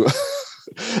into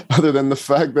other than the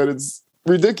fact that it's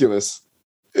ridiculous.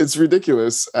 It's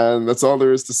ridiculous, and that's all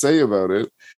there is to say about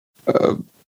it.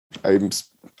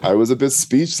 I was a bit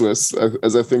speechless,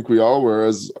 as I think we all were,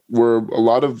 as were a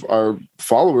lot of our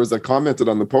followers that commented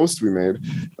on the post we made.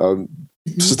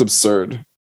 Just absurd.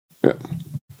 Yeah.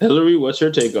 Hillary, what's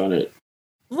your take on it?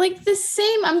 Like the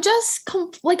same. I'm just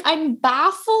I'm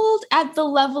baffled at the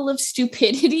level of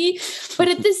stupidity, but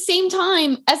at the same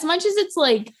time, as much as it's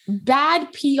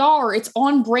bad PR, it's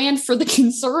on brand for the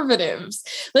Conservatives.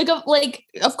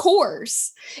 Of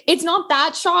course, it's not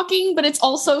that shocking, but it's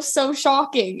also so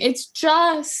shocking. It's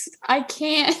just, I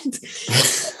can't.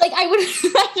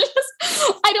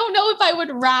 I don't know if I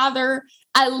would rather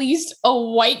at least a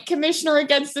white commissioner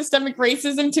against systemic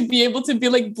racism to be able to be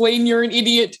Blaine, you're an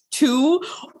idiot too.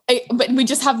 But we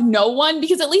just have no one,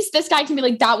 because at least this guy can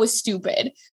be that was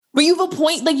stupid. But you have a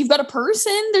point, you've got a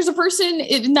person, there's a person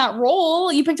in that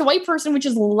role. You picked a white person, which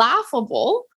is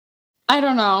laughable. I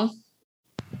don't know.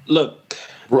 Look,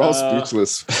 we're all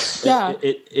speechless. Yeah.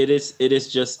 It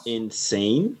is just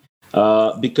insane.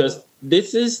 Because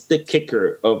this is the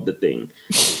kicker of the thing.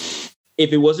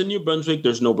 If it was in New Brunswick,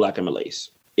 there's no Black MLAs.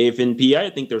 If in PI, I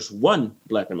think there's one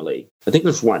Black MLA. I think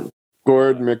there's one.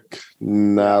 Gord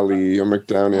McNally or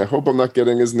McDowney. I hope I'm not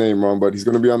getting his name wrong, but he's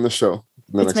going to be on the show.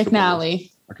 It's McNally.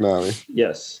 McNally.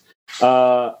 Yes.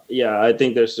 I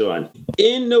think there's one.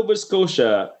 In Nova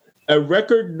Scotia, a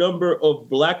record number of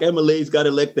Black MLAs got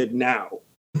elected now.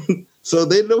 So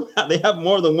they have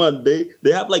more than one. They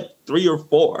have 3 or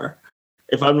 4.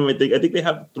 If I'm not mistaken, I think they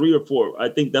have 3 or 4. I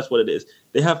think that's what it is.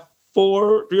 They have 3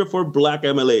 or 4 Black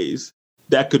MLAs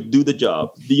that could do the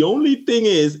job. The only thing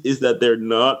is that they're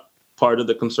not part of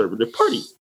the Conservative Party,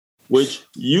 which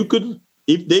you could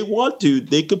if they want to,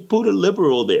 they could put a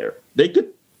liberal there. They could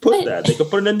put that. They could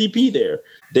put an NDP there.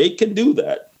 They can do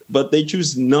that, but they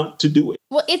choose not to do it.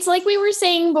 Well, it's like we were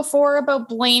saying before about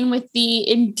Blaine with the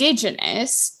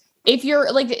indigenous. If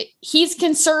you're like, he's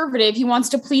conservative, he wants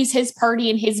to please his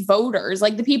party and his voters.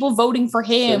 Like the people voting for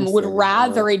him would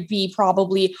rather it be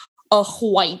probably a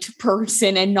white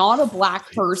person and not a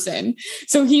black person.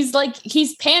 So he's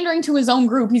pandering to his own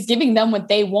group. He's giving them what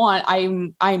they want.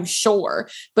 I'm sure,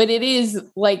 but it is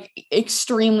like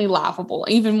extremely laughable,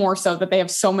 even more so that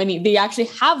they actually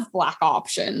have black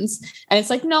options. And it's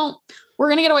like, no, we're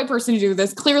going to get a white person to do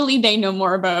this. Clearly, they know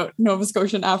more about Nova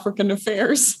Scotian African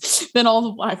affairs than all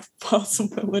the black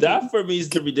possibilities. That, for me, is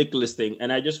the ridiculous thing.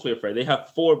 And I just clarify, they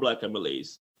have 4 black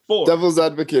MLAs. 4. Devil's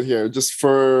advocate here, just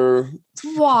for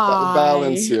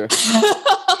balance here.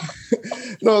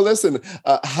 No, listen,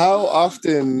 how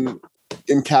often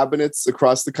in cabinets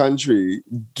across the country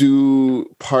do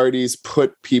parties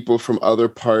put people from other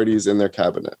parties in their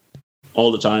cabinet?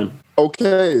 All the time.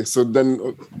 Okay, so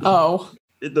then...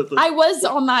 I was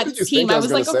on that team. I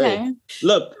was like, okay.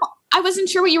 Look, I wasn't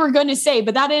sure what you were going to say,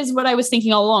 but that is what I was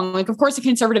thinking all along. Like, of course, a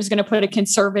conservative is going to put a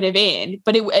conservative in,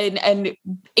 but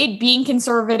it being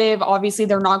conservative, obviously,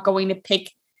 they're not going to pick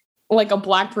like a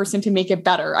black person to make it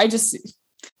better.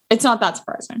 It's not that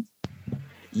surprising.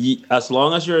 As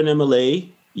long as you're an MLA,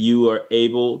 you are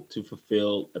able to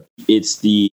fulfill. It's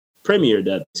the premier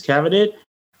that's cabinet,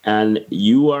 and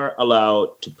you are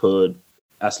allowed to put.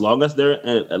 As long as they're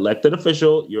an elected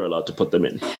official, you're allowed to put them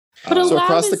in. So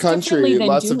across the country,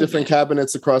 lots of different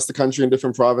cabinets across the country in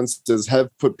different provinces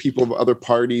have put people of other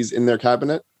parties in their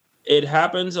cabinet? It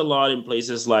happens a lot in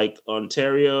places like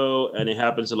Ontario, and it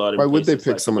happens a lot in Why would they pick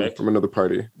like someone Quebec, from another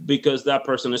party? because that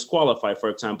person is qualified, for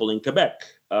example, in Quebec.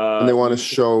 And they want to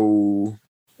show...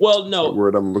 Well, no. What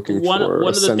word I'm looking for? One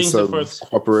of the things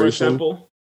that, for example,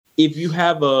 if you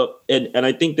have and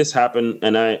I think this happened,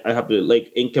 and I have to,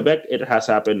 like, in Quebec, it has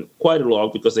happened quite a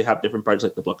lot because they have different parties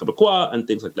like the Bloc Québécois and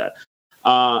things like that.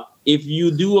 If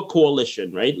you do a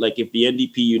coalition, right, like if the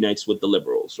NDP unites with the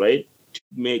Liberals, right,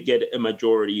 to get a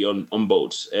majority on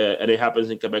votes, and it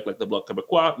happens in Quebec like the Bloc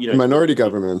Québécois. Minority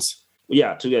governments.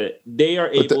 Yeah, to get it. They are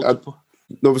able to...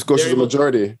 Nova Scotia is a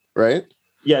majority, right?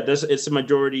 Yeah, it's a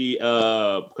majority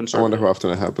conservative. I wonder how often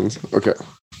it happens. Okay.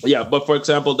 Yeah, but for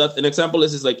example, that an example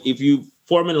is like if you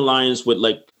form an alliance with,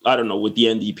 like, I don't know, with the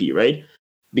NDP, right?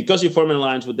 Because you form an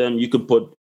alliance with them, you could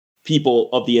put people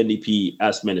of the NDP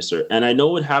as minister. And I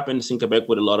know it happens in Quebec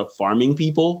with a lot of farming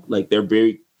people. Like they're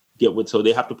very so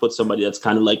they have to put somebody that's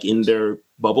kind of like in their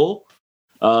bubble.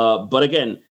 But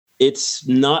again, it's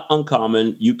not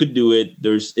uncommon. You could do it.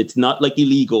 It's not like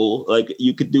illegal. Like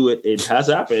you could do it. It has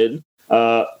happened.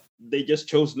 They just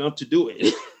chose not to do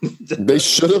it. They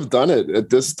should have done it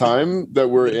at this time that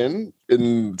we're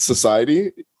in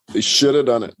society. They should have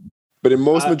done it. But in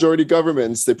most majority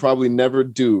governments, they probably never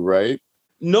do, right?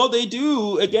 No, they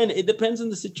do. Again, it depends on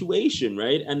the situation,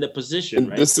 right? And the position, and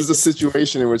right? This is a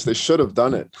situation in which they should have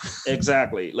done it.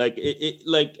 Exactly. Like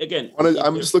again.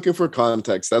 I'm just looking for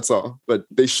context. That's all. But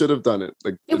they should have done it.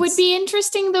 Like it would be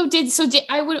interesting though.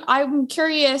 I'm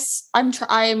curious.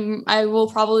 I will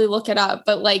probably look it up.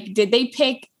 But like, did they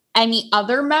pick any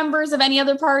other members of any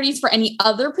other parties for any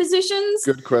other positions?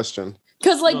 Good question.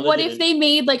 Because, like, what if they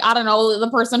made, like, I don't know, the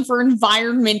person for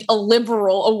environment a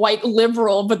liberal, a white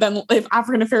liberal, but then if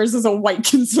African affairs is a white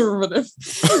conservative?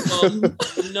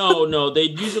 No, they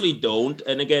usually don't.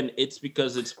 And again, it's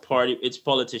because it's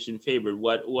politician favored.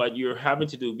 What you're having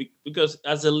to do, because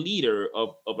as a leader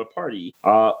of a party,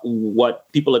 what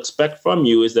people expect from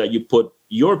you is that you put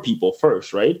your people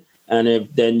first, right? And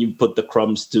then you put the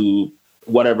crumbs to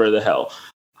whatever the hell.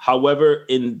 However,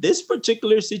 in this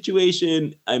particular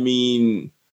situation, I mean,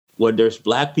 when there's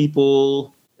black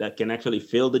people that can actually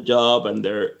fill the job and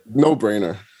they're no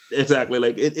brainer. Exactly.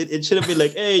 Like it should have been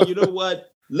like, hey, you know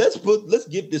what? Let's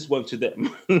give this one to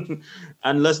them.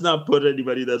 And let's not put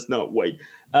anybody that's not white.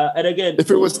 And again, if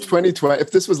it was 2020,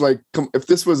 if this was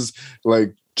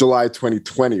like July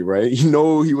 2020, right? You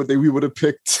know, we would have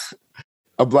picked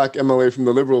a black MLA from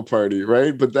the Liberal Party,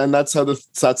 right? But then that's how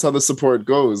the support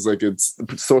goes. Like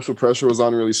social pressure was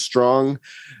on really strong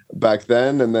back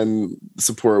then, and then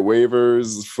support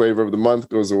waivers, flavor of the month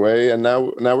goes away, and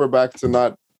now we're back to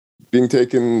not being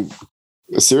taken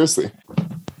seriously.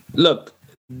 Look,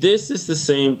 this is the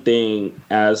same thing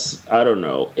as, I don't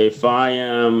know, if I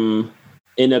am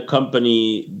in a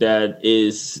company that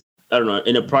is, I don't know,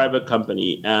 in a private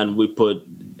company, and we put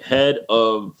head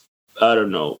of, I don't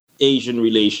know, Asian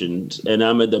relations, and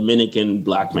I'm a Dominican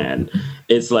black man.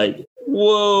 It's like,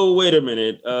 whoa, wait a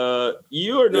minute.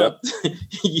 You're not,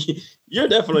 you're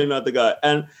definitely not the guy.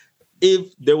 And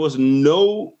if there was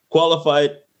no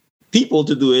qualified people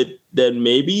to do it, then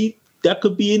maybe that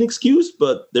could be an excuse.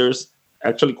 But there's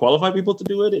actually qualified people to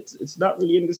do it. It's not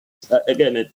really in this.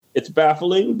 Again, it's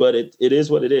baffling, but it is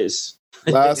what it is.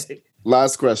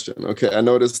 Last question. Okay, I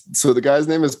noticed. So the guy's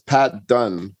name is Pat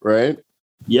Dunn, right?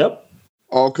 Yep.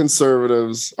 All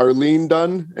conservatives. Arlene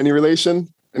Dunn, any relation?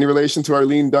 Any relation to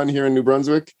Arlene Dunn here in New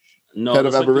Brunswick? No. Head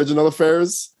of Aboriginal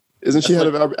Affairs? Isn't she head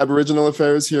of Aboriginal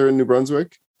Affairs here in New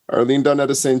Brunswick? Arlene Dunn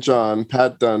out of St. John,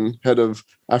 Pat Dunn, head of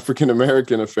African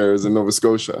American Affairs in Nova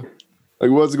Scotia.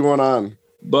 Like, what's going on?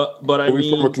 But I Can we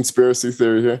form a conspiracy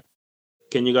theory here?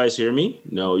 Can you guys hear me?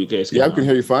 No, you guys can't. Yeah, I can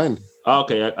hear you fine.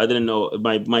 Okay, I didn't know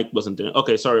my mic wasn't there.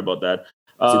 Okay, sorry about that.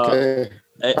 It's okay.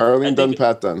 Arlene Dunn,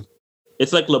 Pat Dunn.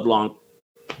 It's like LeBlanc.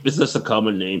 It's just a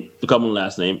common name, the common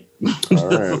last name. All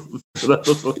right. But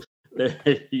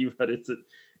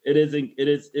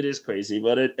it is crazy.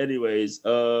 But anyways,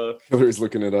 Hillary's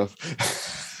looking it up.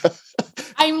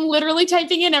 I'm literally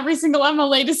typing in every single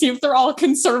MLA to see if they're all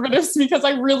conservatives because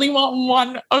I really want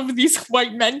one of these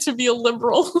white men to be a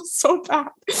liberal so bad.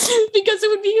 Because it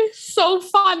would be so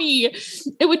funny.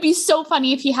 It would be so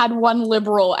funny if he had one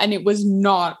liberal and it was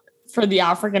not for the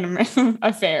African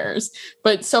affairs.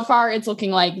 But so far it's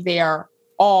looking like they are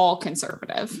all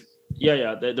conservative.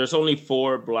 Yeah. There's only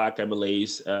 4 black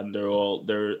MLAs and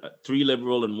they're 3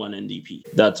 liberal and 1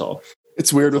 NDP. That's all.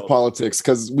 It's weird with politics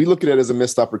because we look at it as a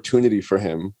missed opportunity for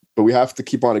him, but we have to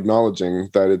keep on acknowledging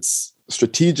that it's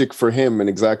strategic for him and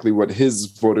exactly what his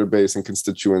voter base and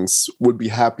constituents would be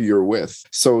happier with.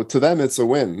 So to them, it's a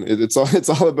win. It's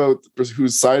all about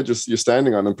whose side you're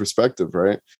standing on in perspective,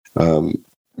 right?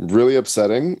 Really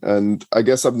upsetting. And I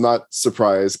guess I'm not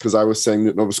surprised because I was saying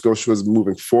that Nova Scotia was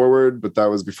moving forward, but that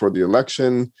was before the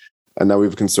election. And now we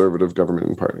have a conservative government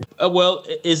and party. Well,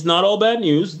 it's not all bad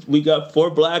news. We got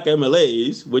 4 black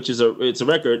MLAs, which is it's a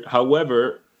record.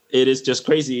 However, it is just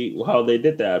crazy how they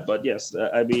did that. But yes,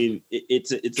 I mean,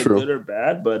 it's a good or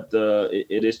bad, but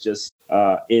it is just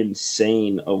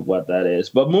insane of what that is.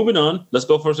 But moving on, let's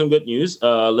go for some good news.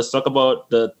 Let's talk about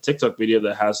the TikTok video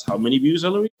that has how many views,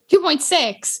 Hillary?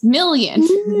 2.6 million.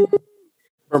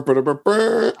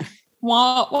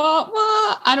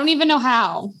 Wah. I don't even know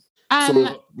how.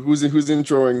 So who's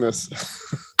introing this?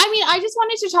 I mean, I just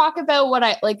wanted to talk about what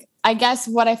I guess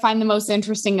what I find the most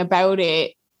interesting about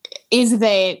it is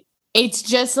that it's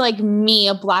just like me,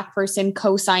 a black person,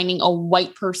 co-signing a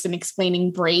white person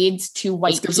explaining braids to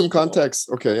white people. Let's give some context.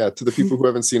 Okay, yeah, to the people who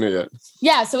haven't seen it yet.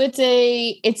 Yeah, so it's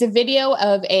a video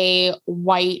of a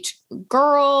white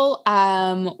girl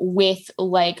with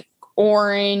like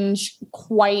orange,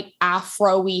 quite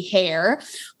afro-y hair,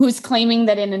 who's claiming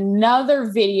that in another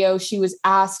video she was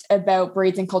asked about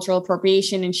braids and cultural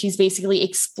appropriation, and she's basically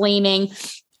explaining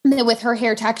that with her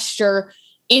hair texture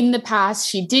in the past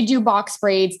she did do box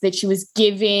braids, that she was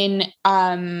given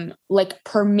like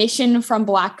permission from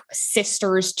black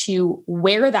sisters to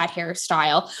wear that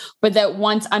hairstyle, but that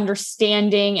once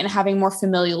understanding and having more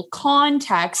familial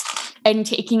context and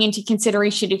taking into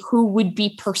consideration who would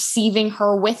be perceiving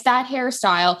her with that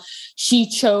hairstyle, she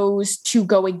chose to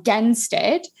go against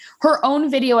it. Her own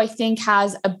video, I think,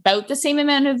 has about the same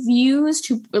amount of views.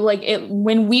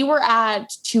 When we were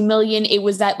at 2 million, it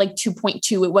was at like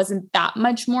 2.2. It wasn't that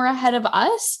much more ahead of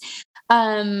us.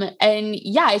 And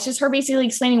yeah, it's just her basically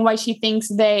explaining why she thinks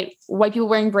that white people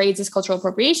wearing braids is cultural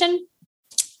appropriation.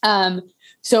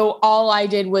 So all I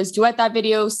did was duet that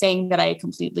video saying that I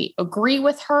completely agree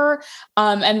with her.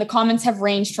 And the comments have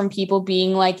ranged from people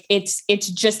being like, it's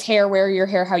just hair, wear your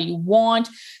hair how you want,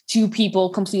 to people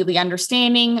completely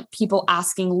understanding, people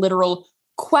asking literal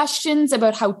questions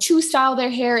about how to style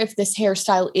their hair if this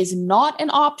hairstyle is not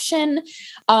an option.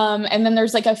 And then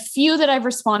there's like a few that I've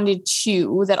responded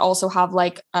to that also have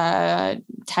like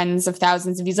tens of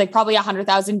thousands of views, like probably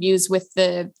 100,000 views with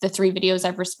the 3 videos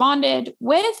I've responded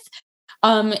with.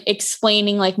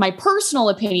 Explaining like my personal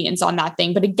opinions on that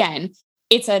thing. But again,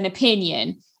 it's an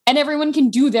opinion and everyone can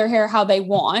do their hair how they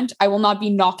want. I will not be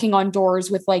knocking on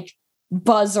doors with like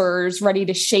buzzers ready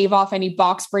to shave off any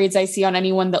box braids I see on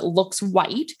anyone that looks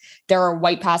white. There are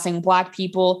white passing black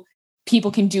people.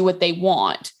 People can do what they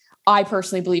want. I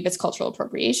personally believe it's cultural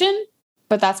appropriation,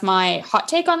 but that's my hot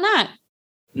take on that.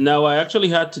 Now, I actually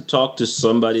had to talk to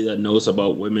somebody that knows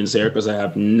about women's hair because I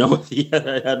have no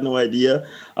idea. I had no idea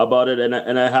about it. And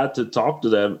I had to talk to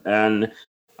them. And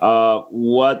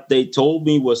what they told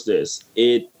me was this.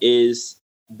 It is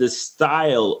the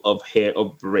style of hair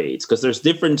of braids, because there's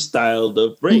different styles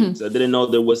of braids. Mm-hmm. I didn't know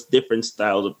there was different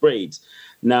styles of braids.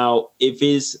 Now, I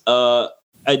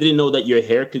didn't know that your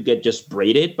hair could get just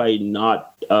braided by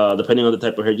not, depending on the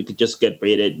type of hair, you could just get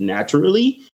braided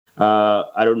naturally.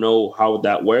 I don't know how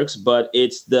that works, but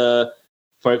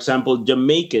for example,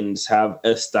 Jamaicans have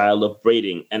a style of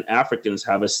braiding and Africans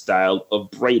have a style of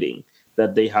braiding,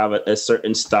 that they have a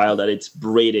certain style that it's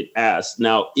braided as.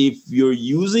 Now, if you're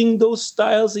using those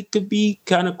styles, it could be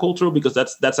kind of cultural because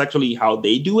that's actually how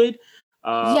they do it.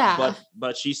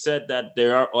 But she said that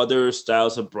there are other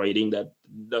styles of braiding that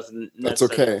doesn't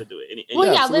necessarily have to do it.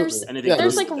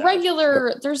 There's like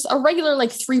there's a regular like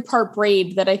 3-part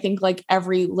braid that I think like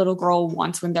every little girl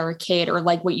wants when they're a kid, or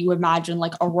like what you imagine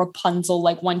like a Rapunzel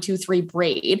like 1, 2, 3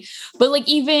 braid. But like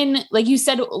even like you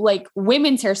said, like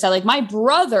women's hairstyle, like my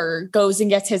brother goes and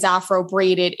gets his afro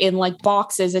braided in like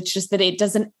boxes. It's just that it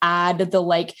doesn't add the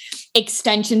like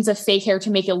extensions of fake hair to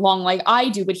make it long like I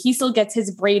do, but he still gets his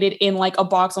braided in like a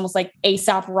box, almost like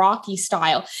ASAP Rocky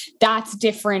style. That's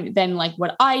different than like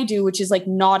what I do, which is like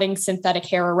knotting synthetic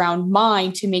hair around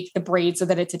mine to make the braid so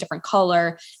that it's a different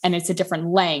color and it's a different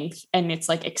length and it's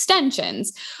like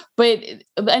extensions.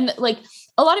 And like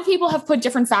a lot of people have put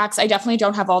different facts. I definitely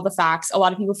don't have all the facts. A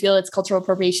lot of people feel it's cultural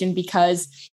appropriation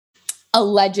because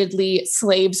allegedly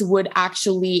slaves would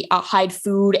actually hide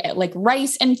food like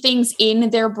rice and things in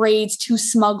their braids to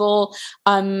smuggle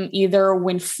either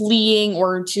when fleeing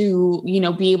or to, you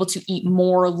know, be able to eat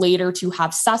more later to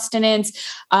have sustenance.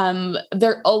 A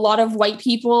lot of white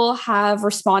people have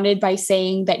responded by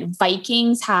saying that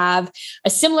Vikings have a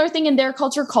similar thing in their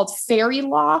culture called fairy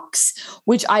locks,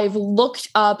 which I've looked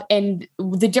up, and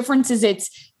the difference is it's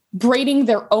braiding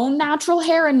their own natural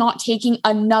hair and not taking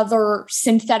another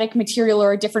synthetic material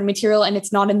or a different material, and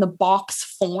it's not in the box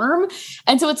form.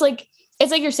 And so it's like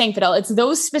you're saying, Fidel, it's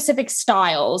those specific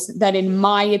styles that in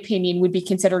my opinion would be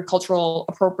considered cultural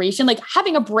appropriation. Like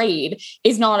having a braid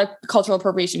is not a cultural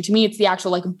appropriation. To me, it's the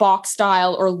actual like box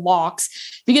style or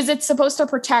locks, because it's supposed to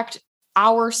protect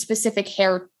our specific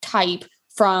hair type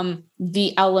from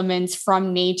the elements,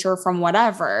 from nature, from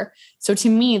whatever. So to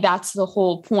me, that's the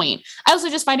whole point. I also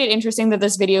just find it interesting that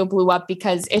this video blew up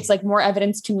because it's like more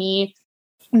evidence to me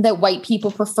that white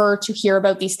people prefer to hear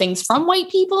about these things from white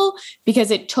people,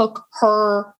 because it took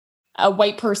her, a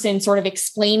white person, sort of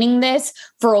explaining this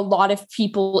for a lot of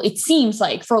people. It seems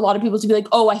like for a lot of people to be like,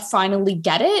 oh, I finally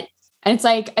get it. And it's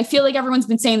like, I feel like everyone's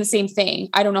been saying the same thing.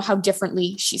 I don't know how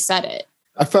differently she said it.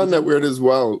 I found that weird as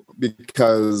well,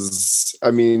 because,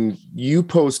 I mean, you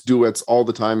post duets all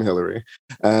the time, Hillary,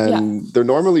 and they're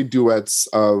normally duets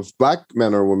of Black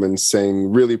men or women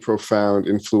saying really profound,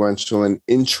 influential, and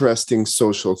interesting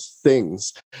social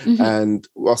things. Mm-hmm. And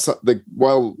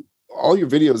while all your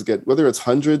videos get, whether it's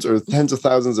hundreds or tens of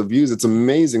thousands of views, it's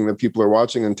amazing that people are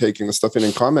watching and taking the stuff in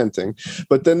and commenting.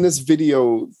 But then this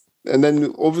video, and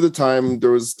then over the time,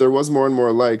 there was more and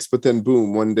more likes, but then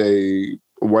boom, one day,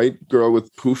 a white girl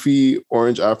with poofy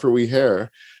orange afro-y hair,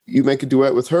 you make a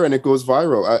duet with her and it goes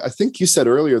viral. I think you said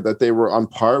earlier that they were on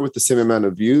par with the same amount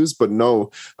of views, but no,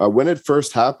 when it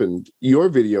first happened, your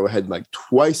video had like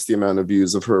twice the amount of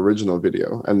views of her original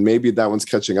video. And maybe that one's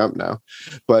catching up now,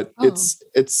 but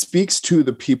it speaks to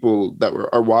the people that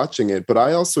are watching it. But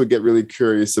I also get really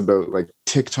curious about like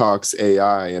TikTok's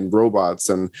AI and robots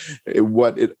and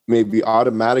what it maybe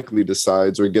automatically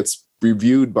decides or gets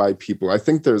reviewed by people. I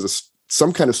think there's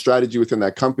some kind of strategy within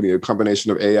that company, a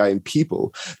combination of AI and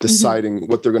people deciding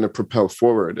what they're going to propel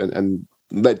forward and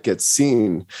let get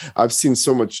seen. I've seen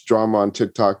so much drama on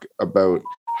TikTok about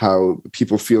how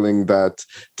people feeling that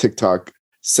TikTok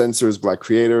censors Black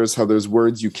creators, how there's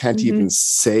words you can't even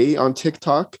say on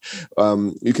TikTok.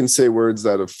 You can say words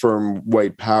that affirm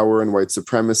white power and white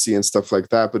supremacy and stuff like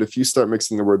that. But if you start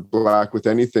mixing the word Black with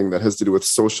anything that has to do with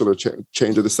social or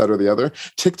change or this, that, or the other,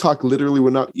 TikTok literally will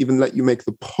not even let you make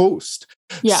the post.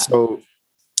 Yeah. So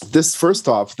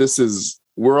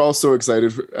we're all so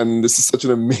excited, and this is such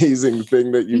an amazing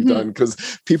thing that you've done,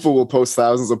 because people will post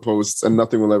thousands of posts and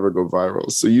nothing will ever go viral.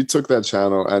 So you took that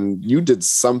channel and you did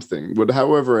something, but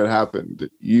however it happened,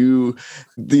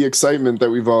 the excitement that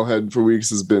we've all had for weeks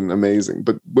has been amazing.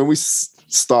 But when we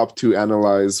stop to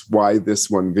analyze why this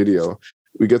one video,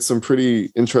 we get some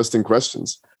pretty interesting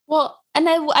questions. Well, and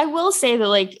I will say that,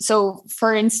 like, so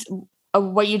for instance,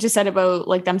 what you just said about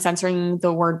like them censoring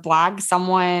the word Black,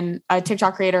 a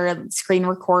TikTok creator screen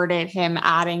recorded him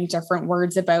adding different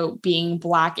words about being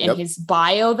Black in his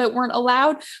bio that weren't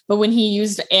allowed. But when he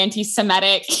used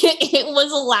anti-Semitic, it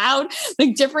was allowed.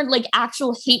 Like different, like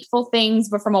actual hateful things,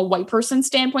 but from a white person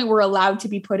standpoint, were allowed to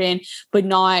be put in, but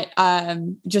not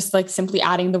just like simply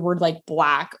adding the word like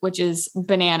Black, which is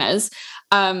bananas.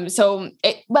 But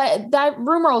that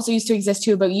rumor also used to exist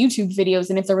too about YouTube videos.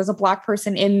 And if there was a Black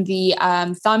person in the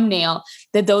thumbnail,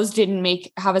 that those didn't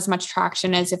have as much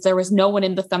traction as if there was no one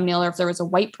in the thumbnail or if there was a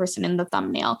white person in the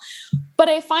thumbnail. But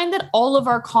I find that all of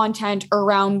our content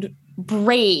around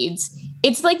braids,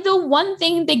 it's like the one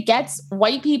thing that gets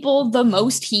white people the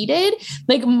most heated.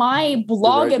 Like my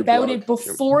blog about it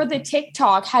before the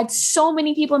TikTok had so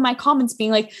many people in my comments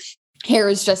being like, hair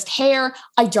is just hair.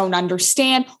 I don't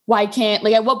understand. Why can't,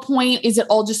 like, at what point is it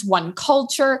all just one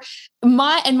culture?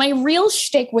 My real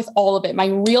shtick with all of it, my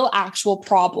real actual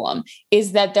problem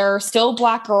is that there are still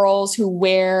Black girls who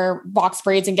wear box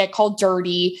braids and get called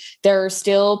dirty. There are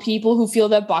still people who feel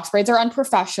that box braids are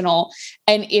unprofessional.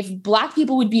 And if Black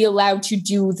people would be allowed to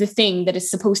do the thing that is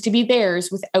supposed to be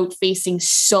theirs without facing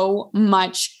so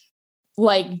much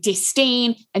like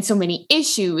disdain and so many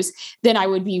issues, then I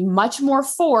would be much more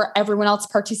for everyone else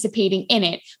participating in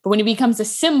it. But when it becomes a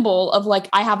symbol of like,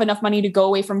 I have enough money to go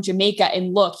away from Jamaica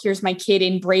and look, here's my kid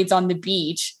in braids on the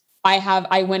beach.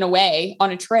 I went away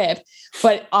on a trip,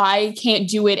 but I can't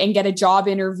do it and get a job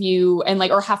interview and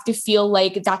like, or have to feel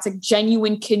like that's a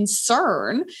genuine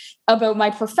concern about my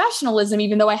professionalism,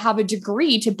 even though I have a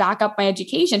degree to back up my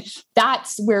education.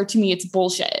 That's where, to me, it's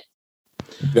bullshit.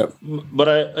 Yep. But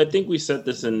I think we said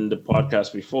this in the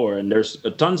podcast before, and there's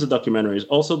tons of documentaries.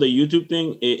 Also, the YouTube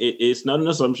thing, it's not an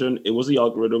assumption. It was the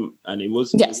algorithm, and it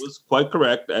was quite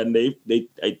correct. And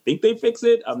I think they fixed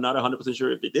it. I'm not 100%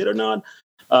 sure if they did or not.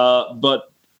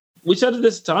 But we said at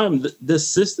this time, the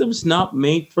system's not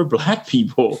made for Black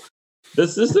people. The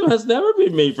system has never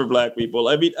been made for Black people.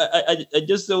 I mean, I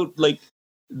just don't like.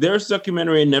 There's a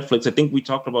documentary on Netflix. I think we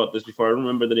talked about this before. I don't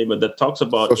remember the name, but that talks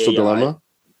about Social AI. Dilemma.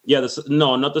 Yeah,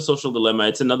 no, not the Social Dilemma.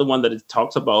 It's another one that it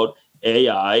talks about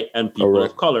AI and people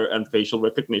of color and facial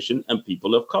recognition and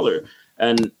people of color.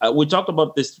 And we talked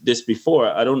about this before.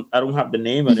 I don't have the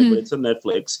name of it, but it's on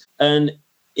Netflix. And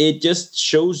it just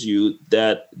shows you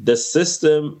that the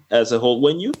system as a whole,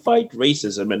 when you fight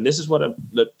racism, and this is what I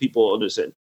let people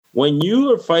understand. When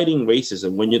you are fighting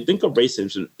racism, when you think of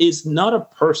racism, it's not a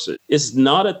person, it's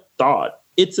not a thought,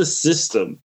 it's a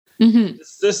system. It's a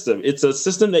system. It's a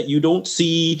system that you don't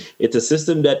see. It's a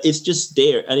system that it's just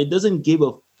there, and it doesn't give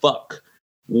a fuck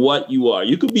what you are.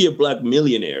 You could be a Black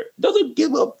millionaire. Doesn't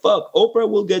give a fuck. Oprah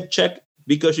will get checked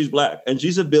because she's Black, and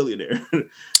she's a billionaire.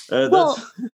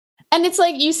 And it's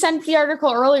like you sent the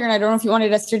article earlier, and I don't know if you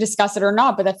wanted us to discuss it or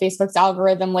not, but that Facebook's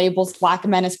algorithm labels Black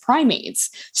men as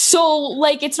primates. So,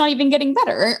 like, it's not even getting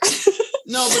better.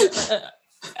 No, but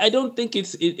I don't think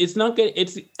it's not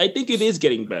getting. I think it is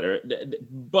getting better.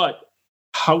 But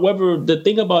however, the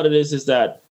thing about it is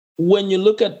that when you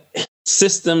look at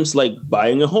systems like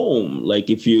buying a home, like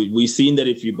we've seen that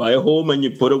if you buy a home and you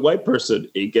put a white person,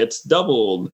 it gets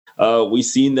doubled. We've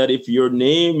seen that if your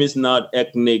name is not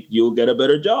ethnic, you'll get a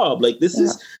better job. Like this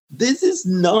is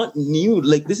not new.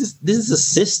 Like this is a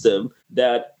system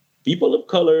that people of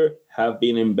color have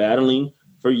been battling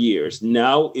for years.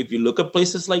 Now, if you look at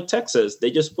places like Texas, they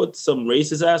just put some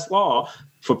racist ass law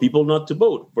for people not to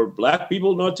vote, for Black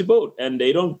people not to vote. And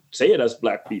they don't say it as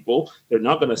Black people. They're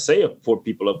not going to say it for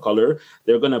people of color.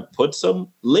 They're going to put some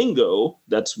lingo.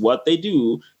 That's what they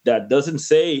do. That doesn't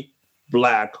say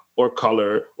Black or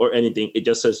color or anything. It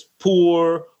just says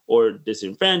poor or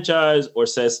disenfranchised or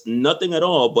says nothing at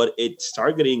all, but it's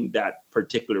targeting that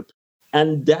particular.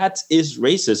 And that is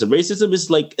racism. Racism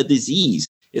is like a disease.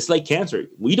 It's like cancer.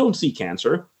 We don't see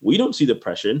cancer. We don't see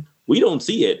depression. We don't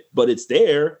see it, but it's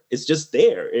there. It's just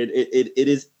there. It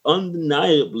is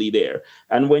undeniably there.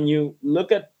 And when you look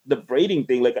at the braiding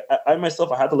thing, like I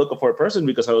myself, I had to look up for a person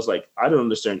because I was like, I don't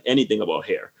understand anything about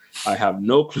hair. I have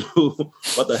no clue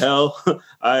what the hell.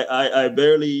 I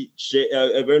barely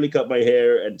cut my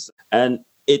hair, and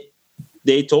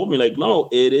they told me like, no,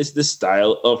 it is the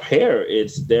style of hair.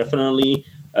 It's definitely.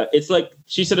 It's like,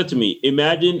 she said it to me,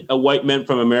 imagine a white man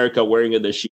from America wearing a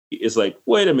dashiki. It's like,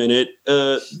 wait a minute,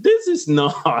 this is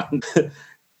not,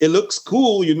 it looks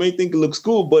cool. You may think it looks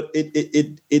cool, but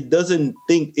it doesn't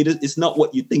think, it's not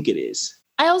what you think it is.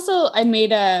 I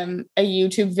made a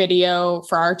YouTube video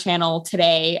for our channel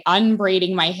today,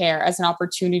 unbraiding my hair as an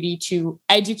opportunity to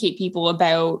educate people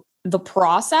about the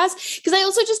process, because I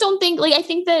also just don't think, like, I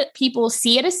think that people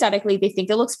see it aesthetically, they think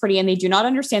it looks pretty, and they do not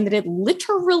understand that it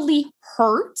literally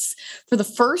hurts for the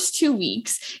first 2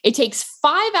 weeks. It takes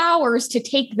 5 hours to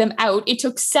take them out. It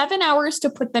took 7 hours to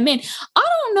put them in. I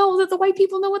don't know that the white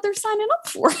people know what they're signing up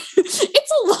for. It's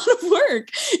a lot of work.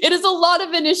 It is a lot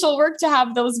of initial work to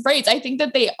have those braids. I think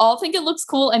that they all think it looks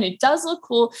cool, and it does look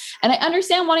cool. And I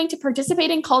understand wanting to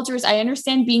participate in cultures. I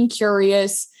understand being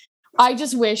curious. I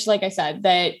just wish, like I said,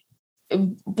 that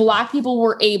Black people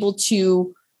were able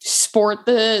to sport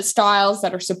the styles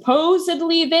that are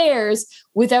supposedly theirs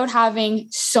without having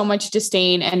so much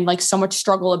disdain and like so much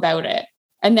struggle about it.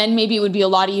 And then maybe it would be a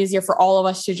lot easier for all of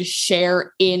us to just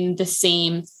share in the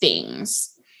same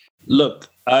things. Look,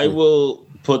 I will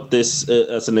put this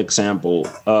as an example.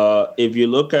 If you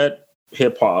look at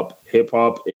hip hop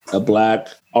is a Black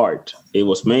art. It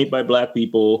was made by Black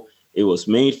people. It was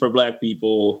made for Black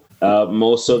people.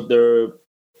 Most of their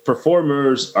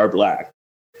performers are Black.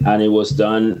 And it was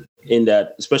done in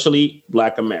that, especially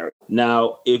Black America.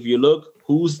 Now, if you look,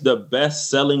 who's the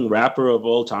best-selling rapper of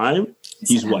all time?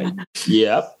 He's white.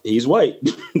 Yeah, he's white.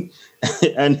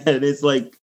 and it's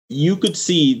like, you could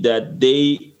see that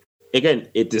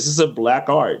this is a Black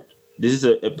art. This is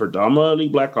a predominantly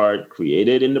Black art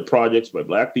created in the projects by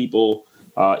Black people,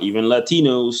 even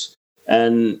Latinos.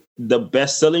 And the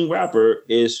best-selling rapper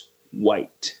is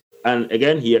white. And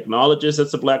again, he acknowledges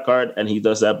it's a Black art and he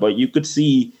does that. But you could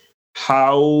see,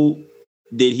 how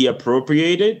did he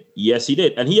appropriate it? Yes, he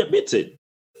did. And he admits it.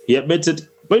 He admits it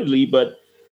completely, but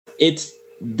it's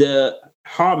the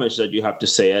homage that you have to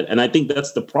say it. And I think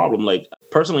that's the problem. Like,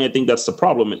 personally, I think that's the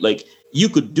problem. Like, you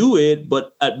could do it,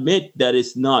 but admit that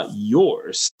it's not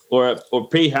yours, or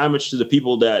pay homage to the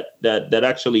people that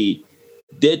actually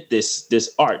did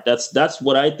this art. That's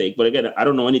what I think. But again, I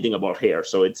don't know anything about hair,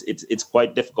 so it's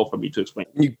quite difficult for me to explain.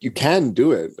 You can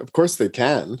do it. Of course they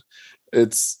can.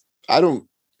 I don't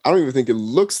even think it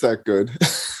looks that good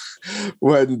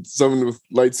when someone with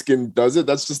light skin does it.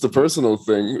 That's just a personal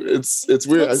thing. It's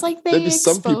weird. Like maybe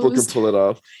some people can pull it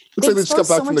off. Looks like they just got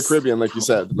back from the Caribbean, like you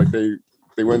said. Like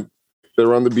they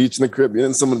were on the beach in the Caribbean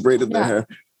and someone braided their hair.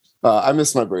 I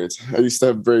miss my braids. I used to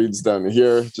have braids down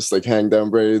here, just like hang down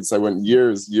braids. I went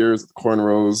years with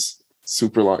cornrows,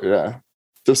 super long. Yeah.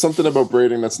 There's something about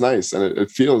braiding that's nice, and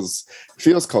it feels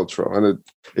cultural, and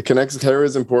it connects. Hair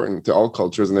is important to all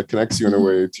cultures, and it connects you in a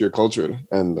way to your culture,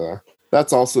 and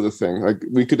that's also the thing. Like,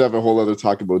 we could have a whole other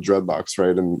talk about dreadlocks,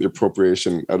 right, and the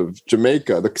appropriation out of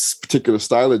Jamaica, the particular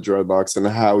style of dreadlocks, and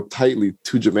how tightly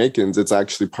to Jamaicans it's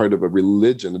actually part of a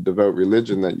religion, a devout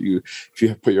religion, that if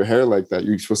you put your hair like that,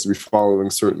 you're supposed to be following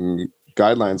certain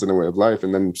guidelines in a way of life,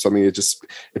 and then suddenly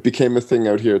it became a thing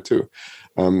out here too.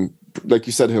 Like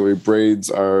you said, Hillary, braids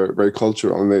are very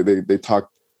cultural, and they talk.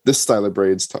 This style of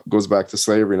braids goes back to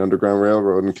slavery and Underground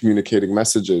Railroad and communicating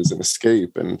messages and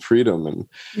escape and freedom and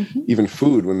even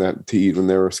food to eat when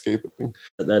they were escaping.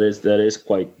 That is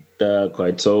quite.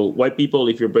 So, white people,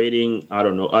 if you're braiding, I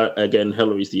don't know. Again,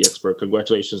 Hillary's the expert.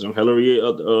 Congratulations on Hillary,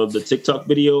 the TikTok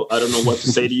video. I don't know what to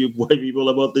say to you, white people,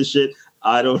 about this shit.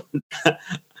 I don't.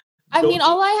 I mean,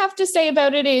 all I have to say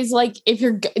about it is, like, if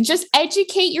you're just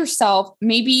educate yourself,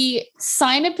 maybe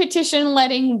sign a petition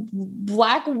letting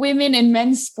Black women and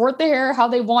men sport their hair how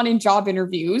they want in job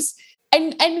interviews,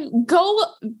 and go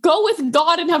with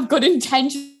God and have good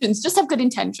intentions. Just have good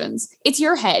intentions. It's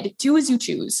your head. Do as you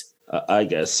choose. I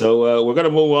guess. So we're going to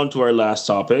move on to our last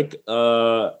topic.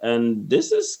 And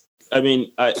this is, I mean,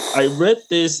 I read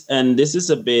this and this is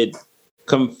a bit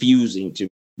confusing to me,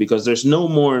 because there's no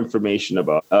more information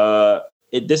about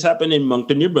this happened in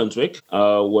Moncton, New Brunswick,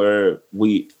 where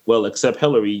except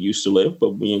Hillary used to live,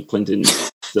 but me and Clinton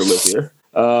still live here.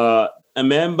 A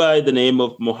man by the name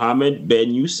of Mohammed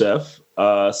Ben Youssef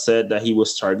said that he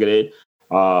was targeted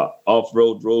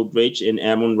off-road road rage in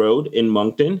Ammon Road in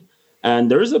Moncton.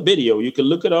 And there is a video. You can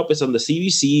look it up. It's on the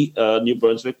CBC New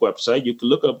Brunswick website. You can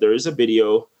look up. There is a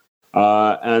video.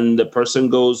 And the person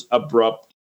goes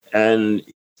abrupt and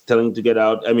telling to get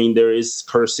out. I mean, there is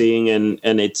cursing and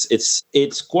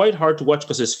it's quite hard to watch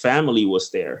because his family was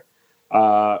there.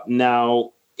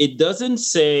 Now, it doesn't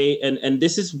say, and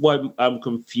this is why I'm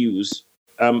confused.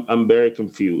 I'm very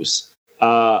confused.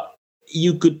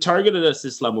 You could target it as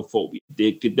Islamophobia.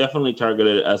 They could definitely target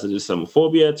it as an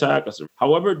Islamophobia attack.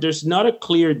 However, there's not a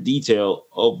clear detail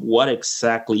of what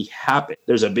exactly happened.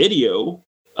 There's a video,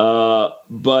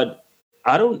 but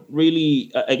I don't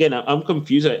really, again, I'm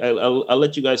confused. I'll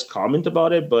let you guys comment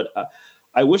about it, but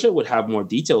I wish I would have more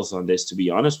details on this, to be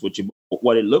honest with you.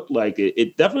 What it looked like,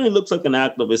 it definitely looks like an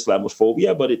act of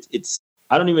Islamophobia, but it's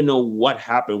I don't even know what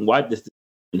happened, why this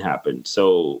didn't happen.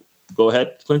 So go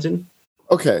ahead, Clinton.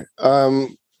 Okay.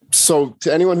 So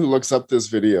to anyone who looks up this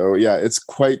video, yeah, it's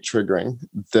quite triggering.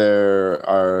 There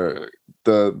are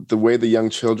the way the young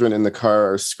children in the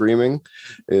car are screaming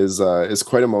is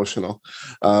quite emotional.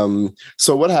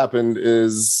 So what happened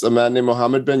is a man named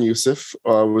Mohammed Ben Youssef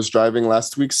was driving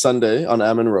last week Sunday on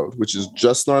Ammon Road, which is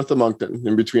just north of Moncton,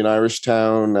 in between Irish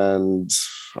Town and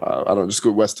I don't know, just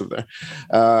go west of there.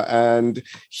 And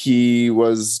he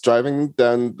was driving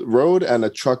down the road and a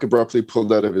truck abruptly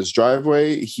pulled out of his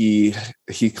driveway. He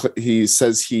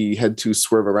says he had to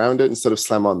swerve around it instead of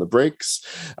slam on the brakes.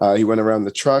 He went around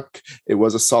the truck. It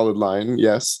was a solid line,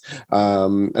 yes.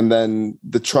 And then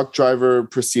the truck driver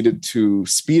proceeded to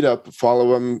speed up,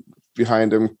 follow him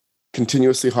behind him,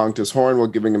 continuously honked his horn while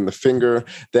giving him the finger.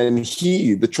 Then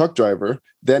the truck driver,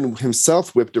 then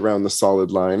himself whipped around the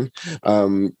solid line,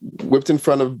 whipped in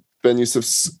front of Ben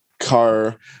Yusuf's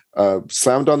car,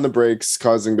 slammed on the brakes,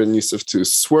 causing Ben Yusuf to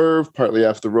swerve partly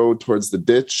off the road towards the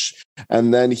ditch.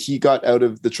 And then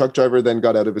the truck driver then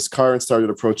got out of his car and started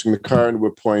approaching the car, and at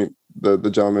what point the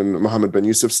gentleman, Mohammed Ben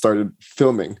Yusuf, started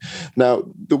filming. Now,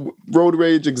 the road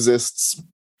rage exists.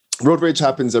 Road rage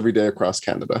happens every day across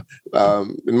Canada.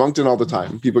 In Moncton all the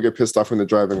time. People get pissed off when they're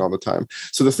driving all the time.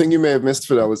 So the thing you may have missed,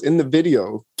 Fidel, is in the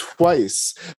video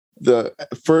twice,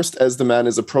 first as the man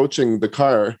is approaching the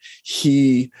car,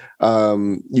 you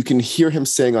can hear him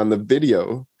saying on the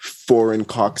video, "foreign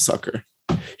cocksucker."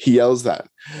 He yells that.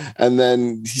 And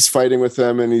then he's fighting with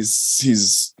them, and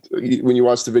he's when you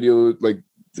watch the video, like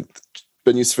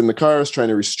Ben Yusuf in the car is trying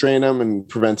to restrain him and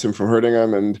prevent him from hurting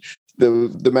him. And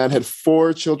the man had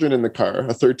 4 children in the car,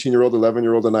 a 13-year-old,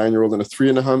 11-year-old, a 9-year-old, and a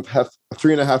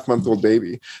 3.5-month-old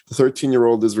baby. The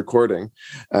 13-year-old is recording.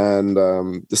 And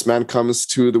this man comes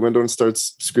to the window and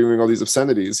starts screaming all these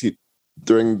obscenities.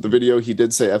 During the video, he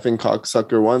did say effing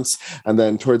cocksucker once. And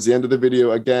then towards the end of the video,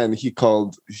 again, he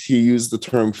used the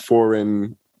term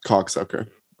foreign cocksucker.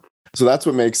 So that's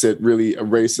what makes it really a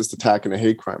racist attack and a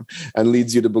hate crime, and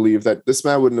leads you to believe that this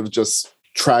man wouldn't have just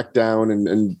tracked down and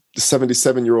the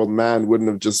 77-year-old man wouldn't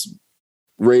have just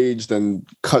raged and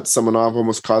cut someone off,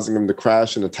 almost causing him to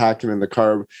crash and attack him in the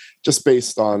car just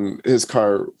based on his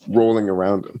car rolling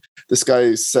around him. This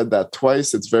guy said that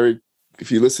twice.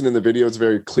 If you listen in the video, it's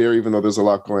very clear, even though there's a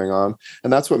lot going on.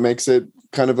 And that's what makes it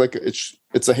kind of like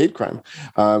it's a hate crime.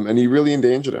 And he really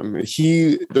endangered him.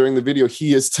 During the video,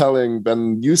 he is telling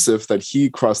Ben Yusuf that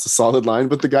he crossed the solid line,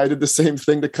 but the guy did the same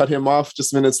thing to cut him off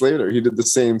just minutes later. He did the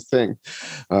same thing.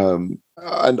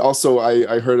 And also,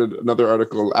 I heard another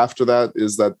article after that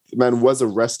is that the man was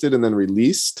arrested and then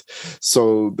released.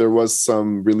 So there was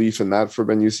some relief in that for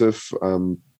Ben Yusuf.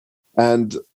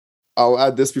 And I'll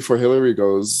add this before Hillary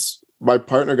goes. My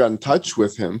partner got in touch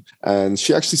with him, and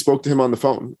she actually spoke to him on the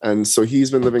phone. And so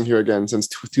he's been living here again since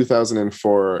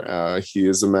 2004. He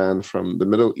is a man from the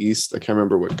Middle East. I can't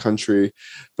remember what country,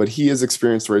 but he has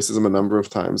experienced racism a number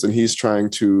of times. And he's trying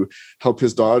to help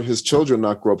his children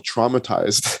not grow up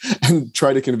traumatized and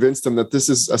try to convince them that this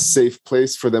is a safe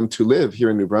place for them to live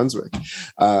here in New Brunswick.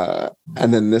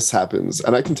 And then this happens.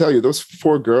 And I can tell you, those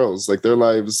 4 girls, like their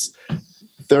lives,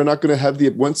 they're not going to have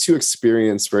once you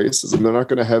experience racism, they're not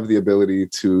going to have the ability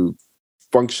to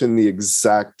function the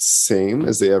exact same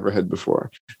as they ever had before,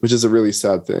 which is a really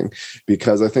sad thing.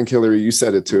 Because I think, Hillary, you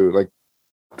said it too, like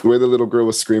the way the little girl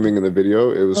was screaming in the video,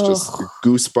 it was just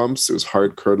goosebumps. It was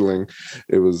heart curdling.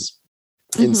 It was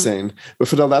insane. But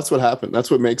Fidel, that's what happened.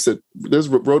 That's what makes it. There's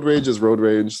road rage is road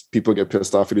rage. People get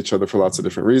pissed off at each other for lots of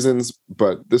different reasons.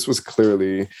 But this was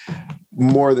clearly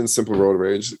more than simple road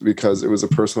rage, because it was a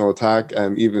personal attack.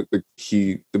 And even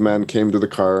the man came to the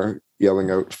car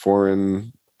yelling out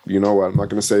foreign, you know what, I'm not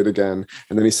going to say it again.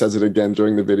 And then he says it again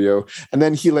during the video. And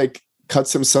then he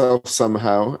cuts himself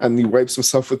somehow, and he wipes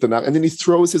himself with the knife. And then he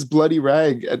throws his bloody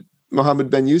rag at Mohammed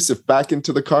Ben Yusuf back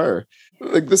into the car.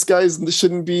 Like, this guy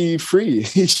shouldn't be free.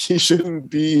 He shouldn't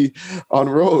be on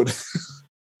road.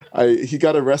 He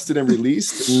got arrested and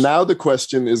released. Now the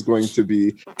question is going to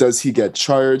be, does he get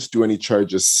charged? Do any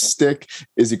charges stick?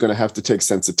 Is he going to have to take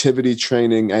sensitivity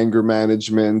training, anger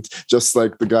management, just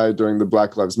like the guy during the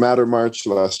Black Lives Matter march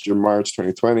last year, May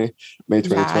 2020?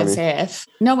 As if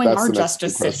knowing our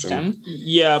justice system.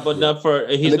 Yeah, but not for...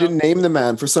 They didn't name the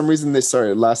man. For some reason, they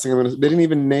didn't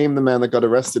even name the man that got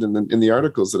arrested in the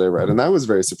articles that I read. And that was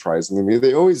very surprising to me.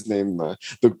 They always name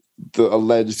the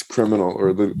alleged criminal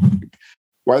or the...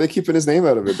 Why are they keeping his name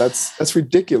out of it? That's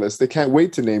ridiculous. They can't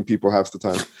wait to name people half the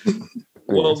time.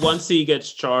 Well, once he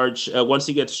gets charged and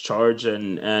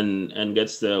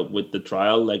gets with the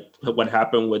trial, like what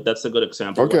happened with, that's a good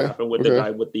example. Okay. What happened with the guy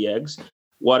with the eggs.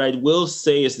 What I will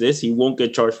say is this: he won't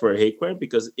get charged for a hate crime,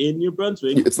 because in New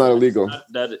Brunswick, it's not illegal.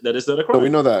 That is not a crime. No, we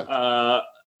know that.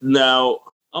 Now,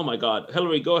 oh my God,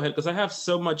 Hillary, go ahead, because I have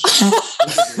so much.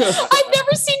 I've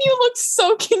never seen you look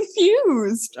so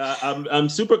confused. I'm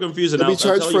super confused. He'll be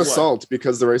charged for assault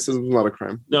because the racism is not a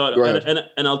crime. No,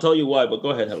 and I'll tell you why. But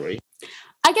go ahead, Hillary.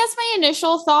 I guess my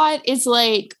initial thought is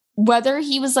like whether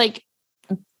he was like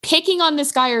picking on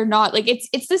this guy or not. Like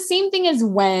it's the same thing as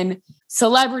when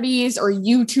celebrities or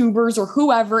YouTubers or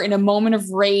whoever in a moment of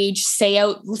rage say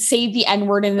the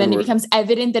N-word, and then it becomes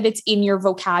evident that it's in your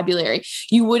vocabulary.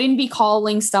 You wouldn't be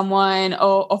calling someone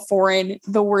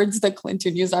the words that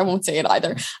Clinton used. I won't say it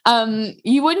either.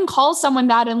 You wouldn't call someone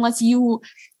that unless you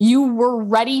were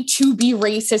ready to be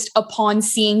racist upon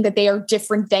seeing that they are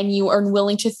different than you and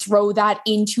willing to throw that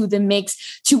into the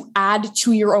mix to add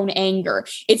to your own anger.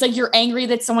 It's like you're angry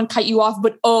that someone cut you off,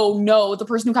 but oh no, the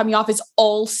person who cut me off is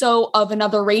also of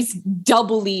another race,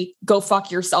 doubly go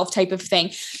fuck yourself type of thing.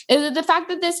 The fact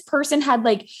that this person had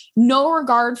like no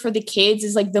regard for the kids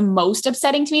is like the most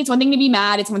upsetting to me. It's one thing to be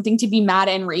mad. It's one thing to be mad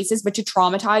and racist, but to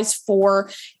traumatize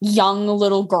 4 young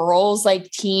little girls,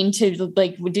 like teen to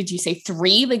like, what did you say,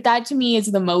 3? Like that to me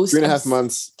is the most 3.5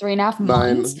 months. 3.5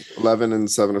 months. 9, 11,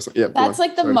 and 7 or something. Yeah. That's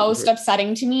like the most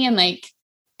upsetting to me. And like,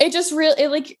 it's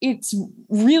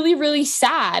really, really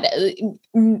sad.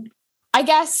 I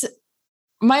guess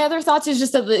my other thoughts is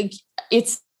just that like,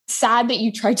 it's sad that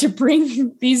you tried to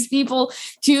bring these people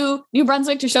to New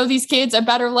Brunswick to show these kids a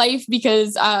better life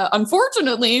because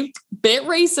unfortunately, bit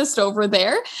racist over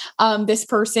there. This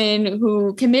person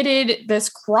who committed this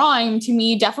crime to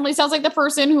me definitely sounds like the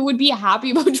person who would be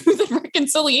happy about Truth and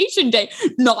Reconciliation Day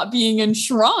not being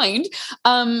enshrined.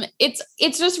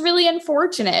 It's just really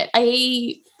unfortunate.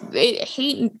 I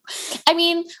can't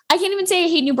even say I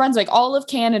hate New Brunswick. All of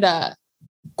Canada,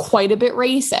 quite a bit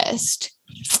racist.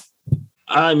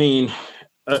 I mean,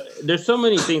 there's so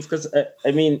many things because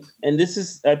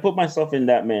I put myself in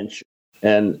that man's shoe,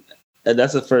 and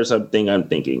that's the first thing I'm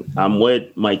thinking. I'm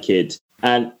with my kids,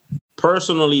 and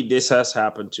personally, this has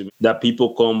happened to me. That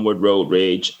people come with road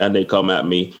rage and they come at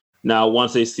me. Now,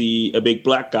 once they see a big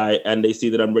black guy and they see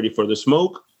that I'm ready for the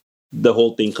smoke, the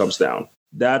whole thing comes down.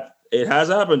 That it has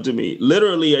happened to me.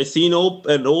 Literally, I seen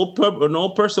an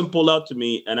old person pull out to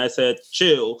me, and I said,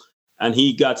 "Chill," and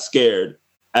he got scared.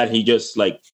 And he just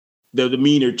like the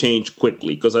demeanor changed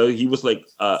quickly because he was like,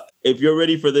 if you're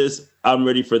ready for this, I'm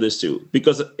ready for this too,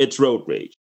 because it's road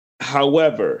rage.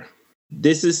 However,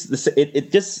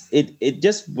 it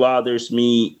just bothers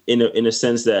me in a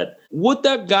sense that would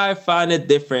that guy find it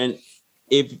different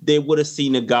if they would have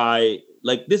seen a guy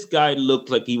like this guy looked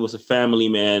like he was a family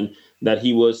man, that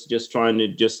he was just trying to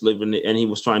just live in it, and he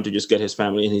was trying to just get his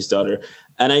family and his daughter.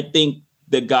 And I think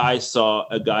the guy saw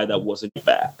a guy that wasn't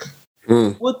back.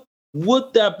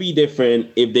 Would that be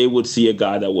different if they would see a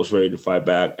guy that was ready to fight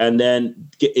back, and then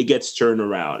it gets turned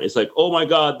around? It's like, oh my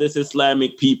God, this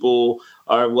Islamic people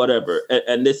or whatever,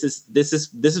 and this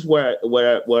is where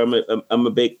I'm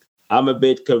a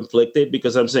bit conflicted,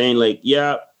 because I'm saying like,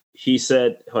 yeah, he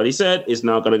said what he said is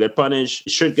not gonna get punished.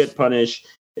 It should get punished.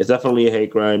 It's definitely a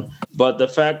hate crime, but the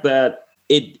fact that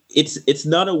it's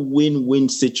not a win-win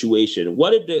situation.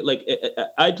 What if they like?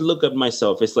 I'd look at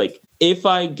myself. It's like if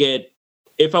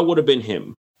I would have been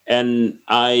him and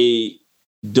I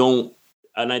do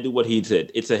what he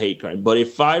said, it's a hate crime. But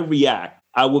if I react,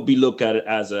 I would be looked at it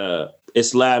as a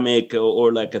Islamic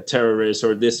or like a terrorist,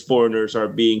 or this foreigners are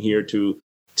being here to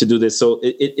do this. So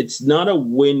it's not a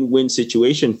win-win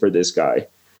situation for this guy.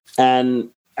 And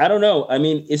I don't know. I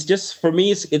mean, it's just for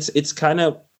me, it's kind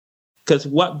of. Because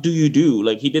what do you do?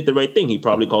 Like, he did the right thing. He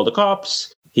probably called the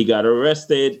cops. He got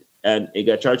arrested and he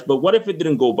got charged. But what if it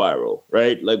didn't go viral,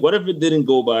 right? Like, what if it didn't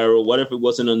go viral? What if it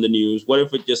wasn't on the news? What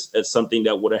if it just is something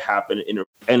that would have happened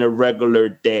in a regular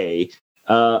day?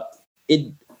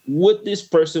 Would this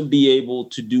person be able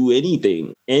to do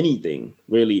anything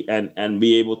really, and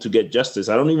be able to get justice?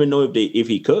 I don't even know if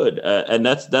he could. And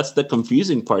that's the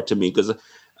confusing part to me, because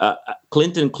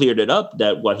Clinton cleared it up,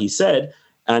 that what he said,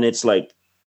 and it's like,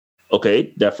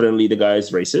 okay, definitely the guy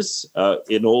is racist.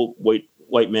 An old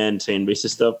white man saying racist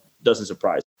stuff doesn't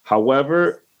surprise.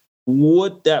 However,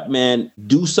 would that man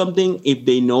do something if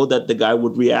they know that the guy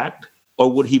would react? Or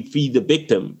would he feed the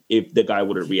victim if the guy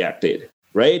would have reacted?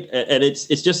 Right? And it's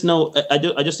just no, I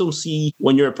just don't see,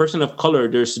 when you're a person of color,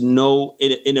 there's no,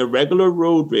 in a regular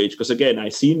road rage, because again,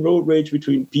 I've seen road rage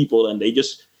between people and they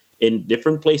just, in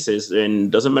different places,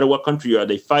 and doesn't matter what country you are,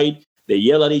 they fight, they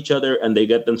yell at each other, and they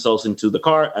get themselves into the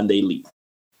car and they leave.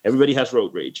 Everybody has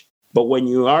road rage. But when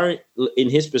you are in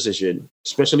his position,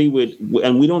 especially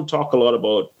and we don't talk a lot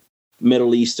about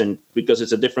Middle Eastern because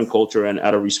it's a different culture, and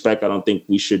out of respect, I don't think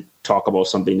we should talk about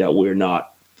something that we're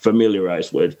not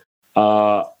familiarized with.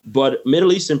 But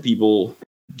Middle Eastern people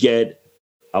get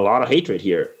a lot of hatred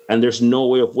here, and there's no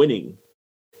way of winning.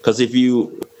 Because if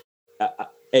you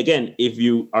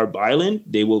are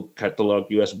violent, they will catalog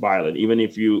you as violent.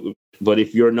 But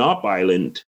if you're not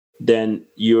violent, then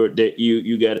you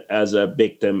get as a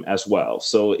victim as well.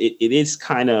 So it is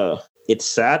kind of, it's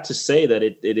sad to say that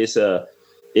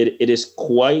it is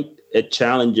quite a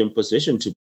challenging position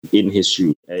to in his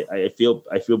shoe. I feel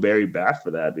very bad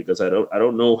for that, because I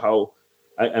don't know how.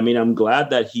 I mean, I'm glad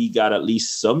that he got at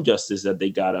least some justice, that they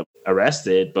got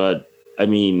arrested, but I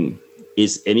mean,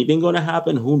 is anything going to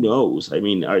happen? Who knows? I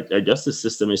mean, our justice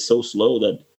system is so slow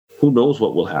that who knows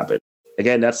what will happen.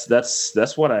 Again, that's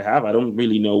what I have. I don't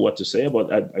really know what to say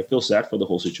about it. I feel sad for the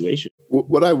whole situation.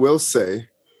 What I will say,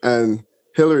 and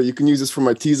Hillary, you can use this for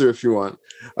my teaser if you want.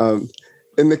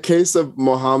 In the case of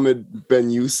Mohammed Ben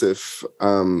Yusuf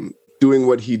doing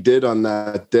what he did on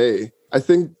that day, I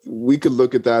think we could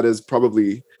look at that as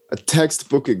probably a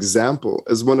textbook example,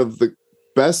 as one of the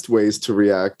best ways to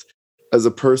react as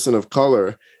a person of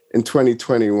color in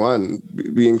 2021,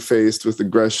 being faced with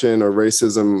aggression or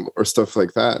racism or stuff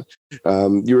like that.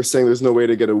 You were saying there's no way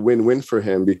to get a win-win for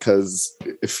him, because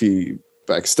if he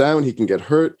backs down, he can get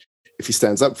hurt. If he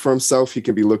stands up for himself, he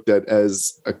can be looked at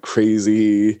as a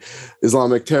crazy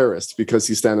Islamic terrorist because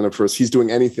he's standing up for us. He's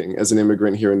doing anything as an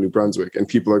immigrant here in New Brunswick, and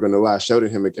people are going to lash out at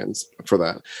him again for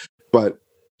that. But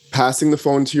passing the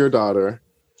phone to your daughter,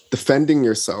 defending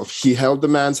yourself, he held the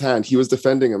man's hand. He was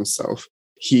defending himself.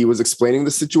 He was explaining the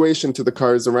situation to the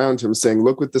cars around him, saying,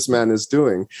 look what this man is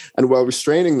doing. And while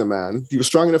restraining the man, he was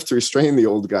strong enough to restrain the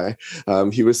old guy.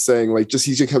 He was saying,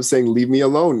 he kept saying, leave me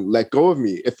alone. Let go of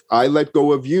me. If I let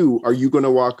go of you, are you going to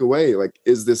walk away? Like,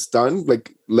 is this done?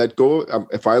 Like, let go.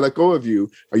 If I let go of you,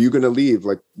 are you going to leave?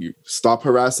 Like, you stop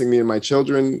harassing me and my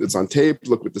children. It's on tape.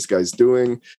 Look what this guy's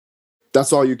doing.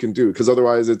 That's all you can do, because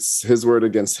otherwise it's his word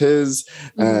against his.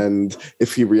 Mm-hmm. And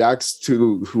if he reacts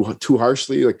too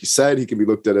harshly, like you said, he can be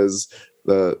looked at as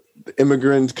the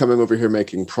immigrant coming over here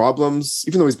making problems,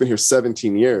 even though he's been here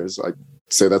 17 years. I'd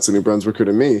say that's a New Brunswicker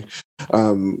to me.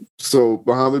 So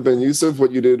Mohammed Ben Yusuf,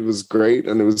 what you did was great,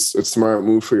 and it was a smart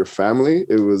move for your family.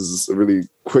 It was a really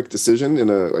quick decision.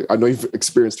 I know you've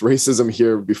experienced racism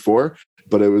here before,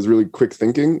 but it was really quick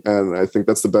thinking, and I think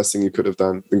that's the best thing you could have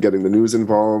done in getting the news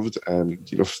involved and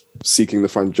seeking to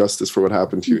find justice for what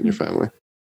happened to you and your family.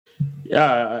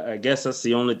 Yeah, I guess that's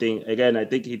the only thing. Again, I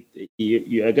think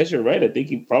I guess you're right. I think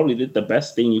he probably did the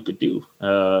best thing you could do.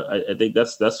 I think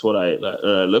that's what I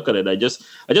look at it. I just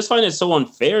find it so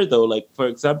unfair, though. Like, for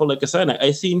example, like I said,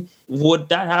 I seen, would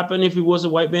that happen if he was a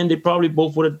white man? They probably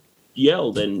both would have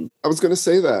yelled. And I was going to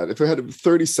say that if I had a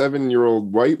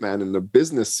 37-year-old white man in a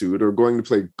business suit or going to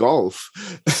play golf,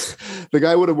 the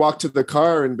guy would have walked to the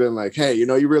car and been like, hey,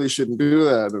 you really shouldn't do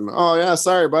that. And, oh yeah,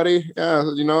 sorry, buddy. Yeah,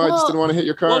 I just didn't want to hit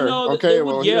your car. Well, no, okay,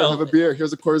 well, here, have a beer.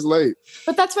 Here's a Coors Light.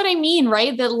 But that's what I mean,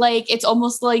 right? That it's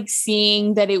almost like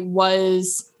seeing that it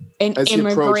was an As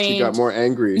immigrant. He approached, he got more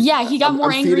angry. Yeah, he got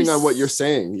more angry. Feeding on what you're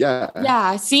saying.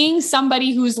 Yeah, seeing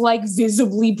somebody who's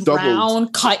visibly brown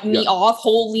cut me off.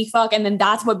 Holy fuck! And then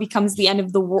that's what becomes the end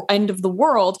of the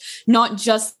world, not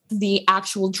just the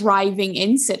actual driving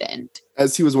incident.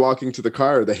 As he was walking to the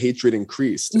car, the hatred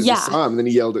increased. As he saw him, then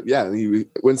he yelled at, and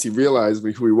once he realized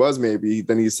who he was, maybe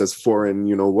then he says foreign,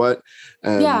 you know what?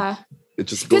 And it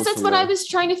just because that's what I was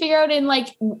trying to figure out in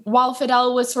while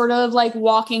Fidel was sort of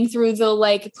walking through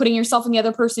the putting yourself in the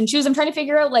other person's shoes. I'm trying to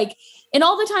figure out in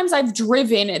all the times I've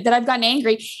driven that I've gotten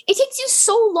angry, it takes you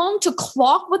so long to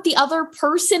clock what the other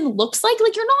person looks like.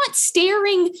 Like, you're not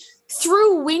staring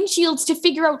through windshields to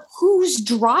figure out who's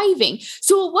driving.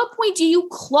 So at what point do you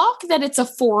clock that it's a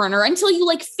foreigner until you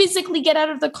physically get out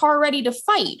of the car ready to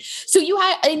fight? So you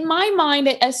had, in my mind,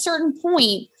 at a certain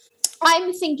point,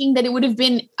 I'm thinking that it would have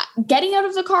been getting out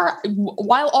of the car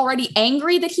while already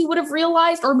angry that he would have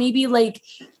realized, or maybe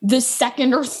the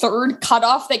second or third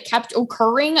cutoff that kept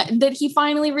occurring that he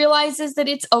finally realizes that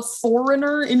it's a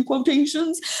foreigner, in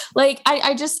quotations.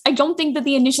 I don't think that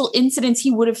the initial incidents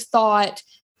he would have thought,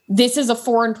 this is a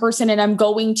foreign person and I'm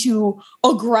going to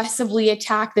aggressively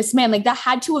attack this man. That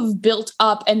had to have built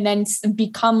up and then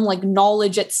become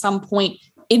knowledge at some point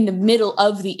in the middle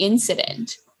of the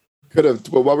incident. Could have.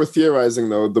 Well, while we're theorizing,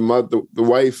 though, the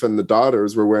wife and the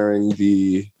daughters were wearing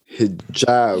the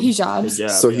hijabs.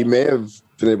 So he may have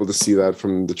been able to see that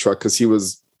from the truck, because he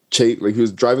was he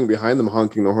was driving behind them,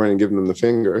 honking the horn and giving them the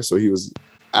finger. So he was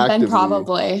actively. Then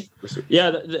probably. Yeah,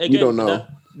 again, you don't know.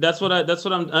 That's what I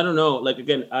don't know.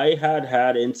 Again, I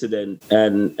had incident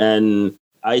and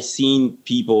I seen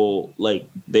people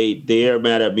they are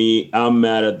mad at me, I'm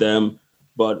mad at them,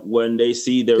 but when they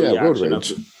see their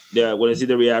reaction. When I see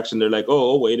the reaction, they're like,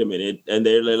 "Oh, wait a minute," and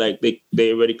they're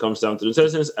they already comes down to the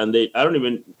citizens, and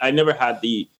I never had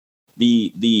the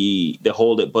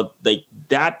hold it, but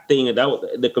that thing,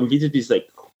 the confusion is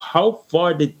how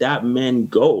far did that man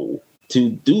go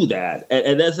to do that?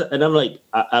 And I'm like,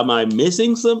 am I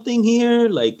missing something here?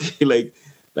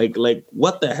 Like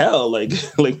what the hell? Like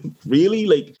really?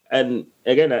 Like, and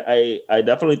again, I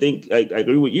definitely think I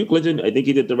agree with you, Clinton. I think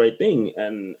he did the right thing,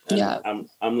 and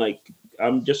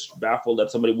I'm just baffled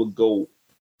that somebody would go.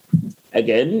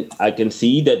 Again, I can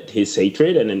see that his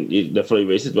hatred and it definitely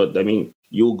racist, but I mean,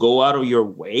 you'll go out of your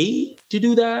way to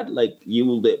do that. Like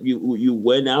you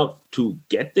went out to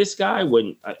get this guy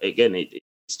when again,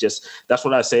 it's just, that's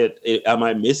what I said. Am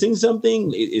I missing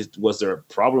something? Was there a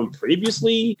problem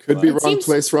previously? Could be wrong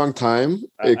place, wrong time.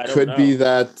 It could be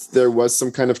that there was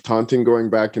some kind of taunting going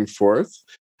back and forth.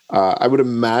 I would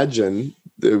imagine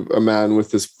a man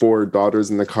with his 4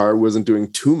 daughters in the car wasn't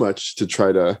doing too much to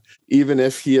try to, even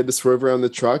if he had to swerve around the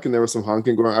truck and there was some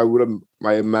honking going on,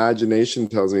 my imagination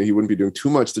tells me he wouldn't be doing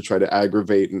too much to try to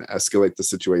aggravate and escalate the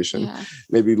situation. Yeah.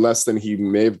 Maybe less than he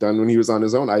may have done when he was on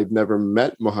his own. I've never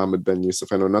met Mohammed Ben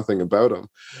Yusuf. I know nothing about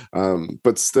him.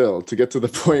 But still, to get to the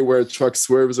point where a truck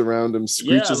swerves around him,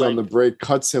 screeches on the brake,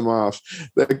 cuts him off,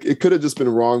 it could have just been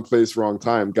wrong place, wrong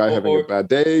time. Guy having a bad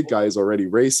day, guy is already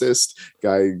racist,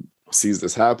 guy sees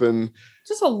this happen.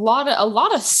 Just a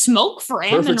lot of smoke for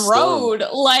Ammon Road.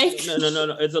 Like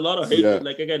no. It's a lot of hatred. Yeah.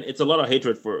 Like again, it's a lot of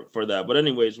hatred for that. But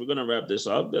anyways, we're gonna wrap this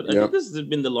up. I think this has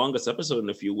been the longest episode in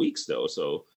a few weeks, though.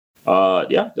 So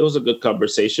it was a good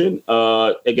conversation.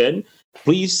 Again,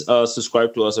 please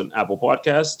subscribe to us on Apple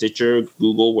Podcasts, Stitcher,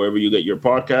 Google, wherever you get your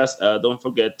podcast. Don't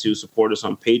forget to support us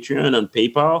on Patreon and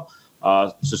PayPal.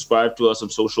 Subscribe to us on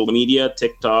social media,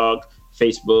 TikTok,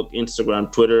 Facebook,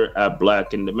 Instagram, Twitter at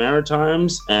Black in the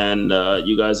Maritimes. And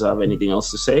you guys have anything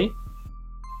else to say?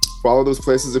 Follow those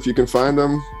places if you can find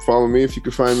them. Follow me if you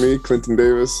can find me, Clinton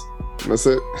Davis. And that's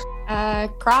it.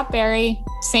 Cropberry,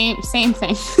 same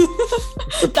thing.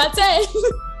 That's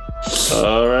it.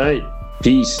 All right.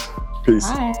 Peace.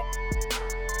 Bye.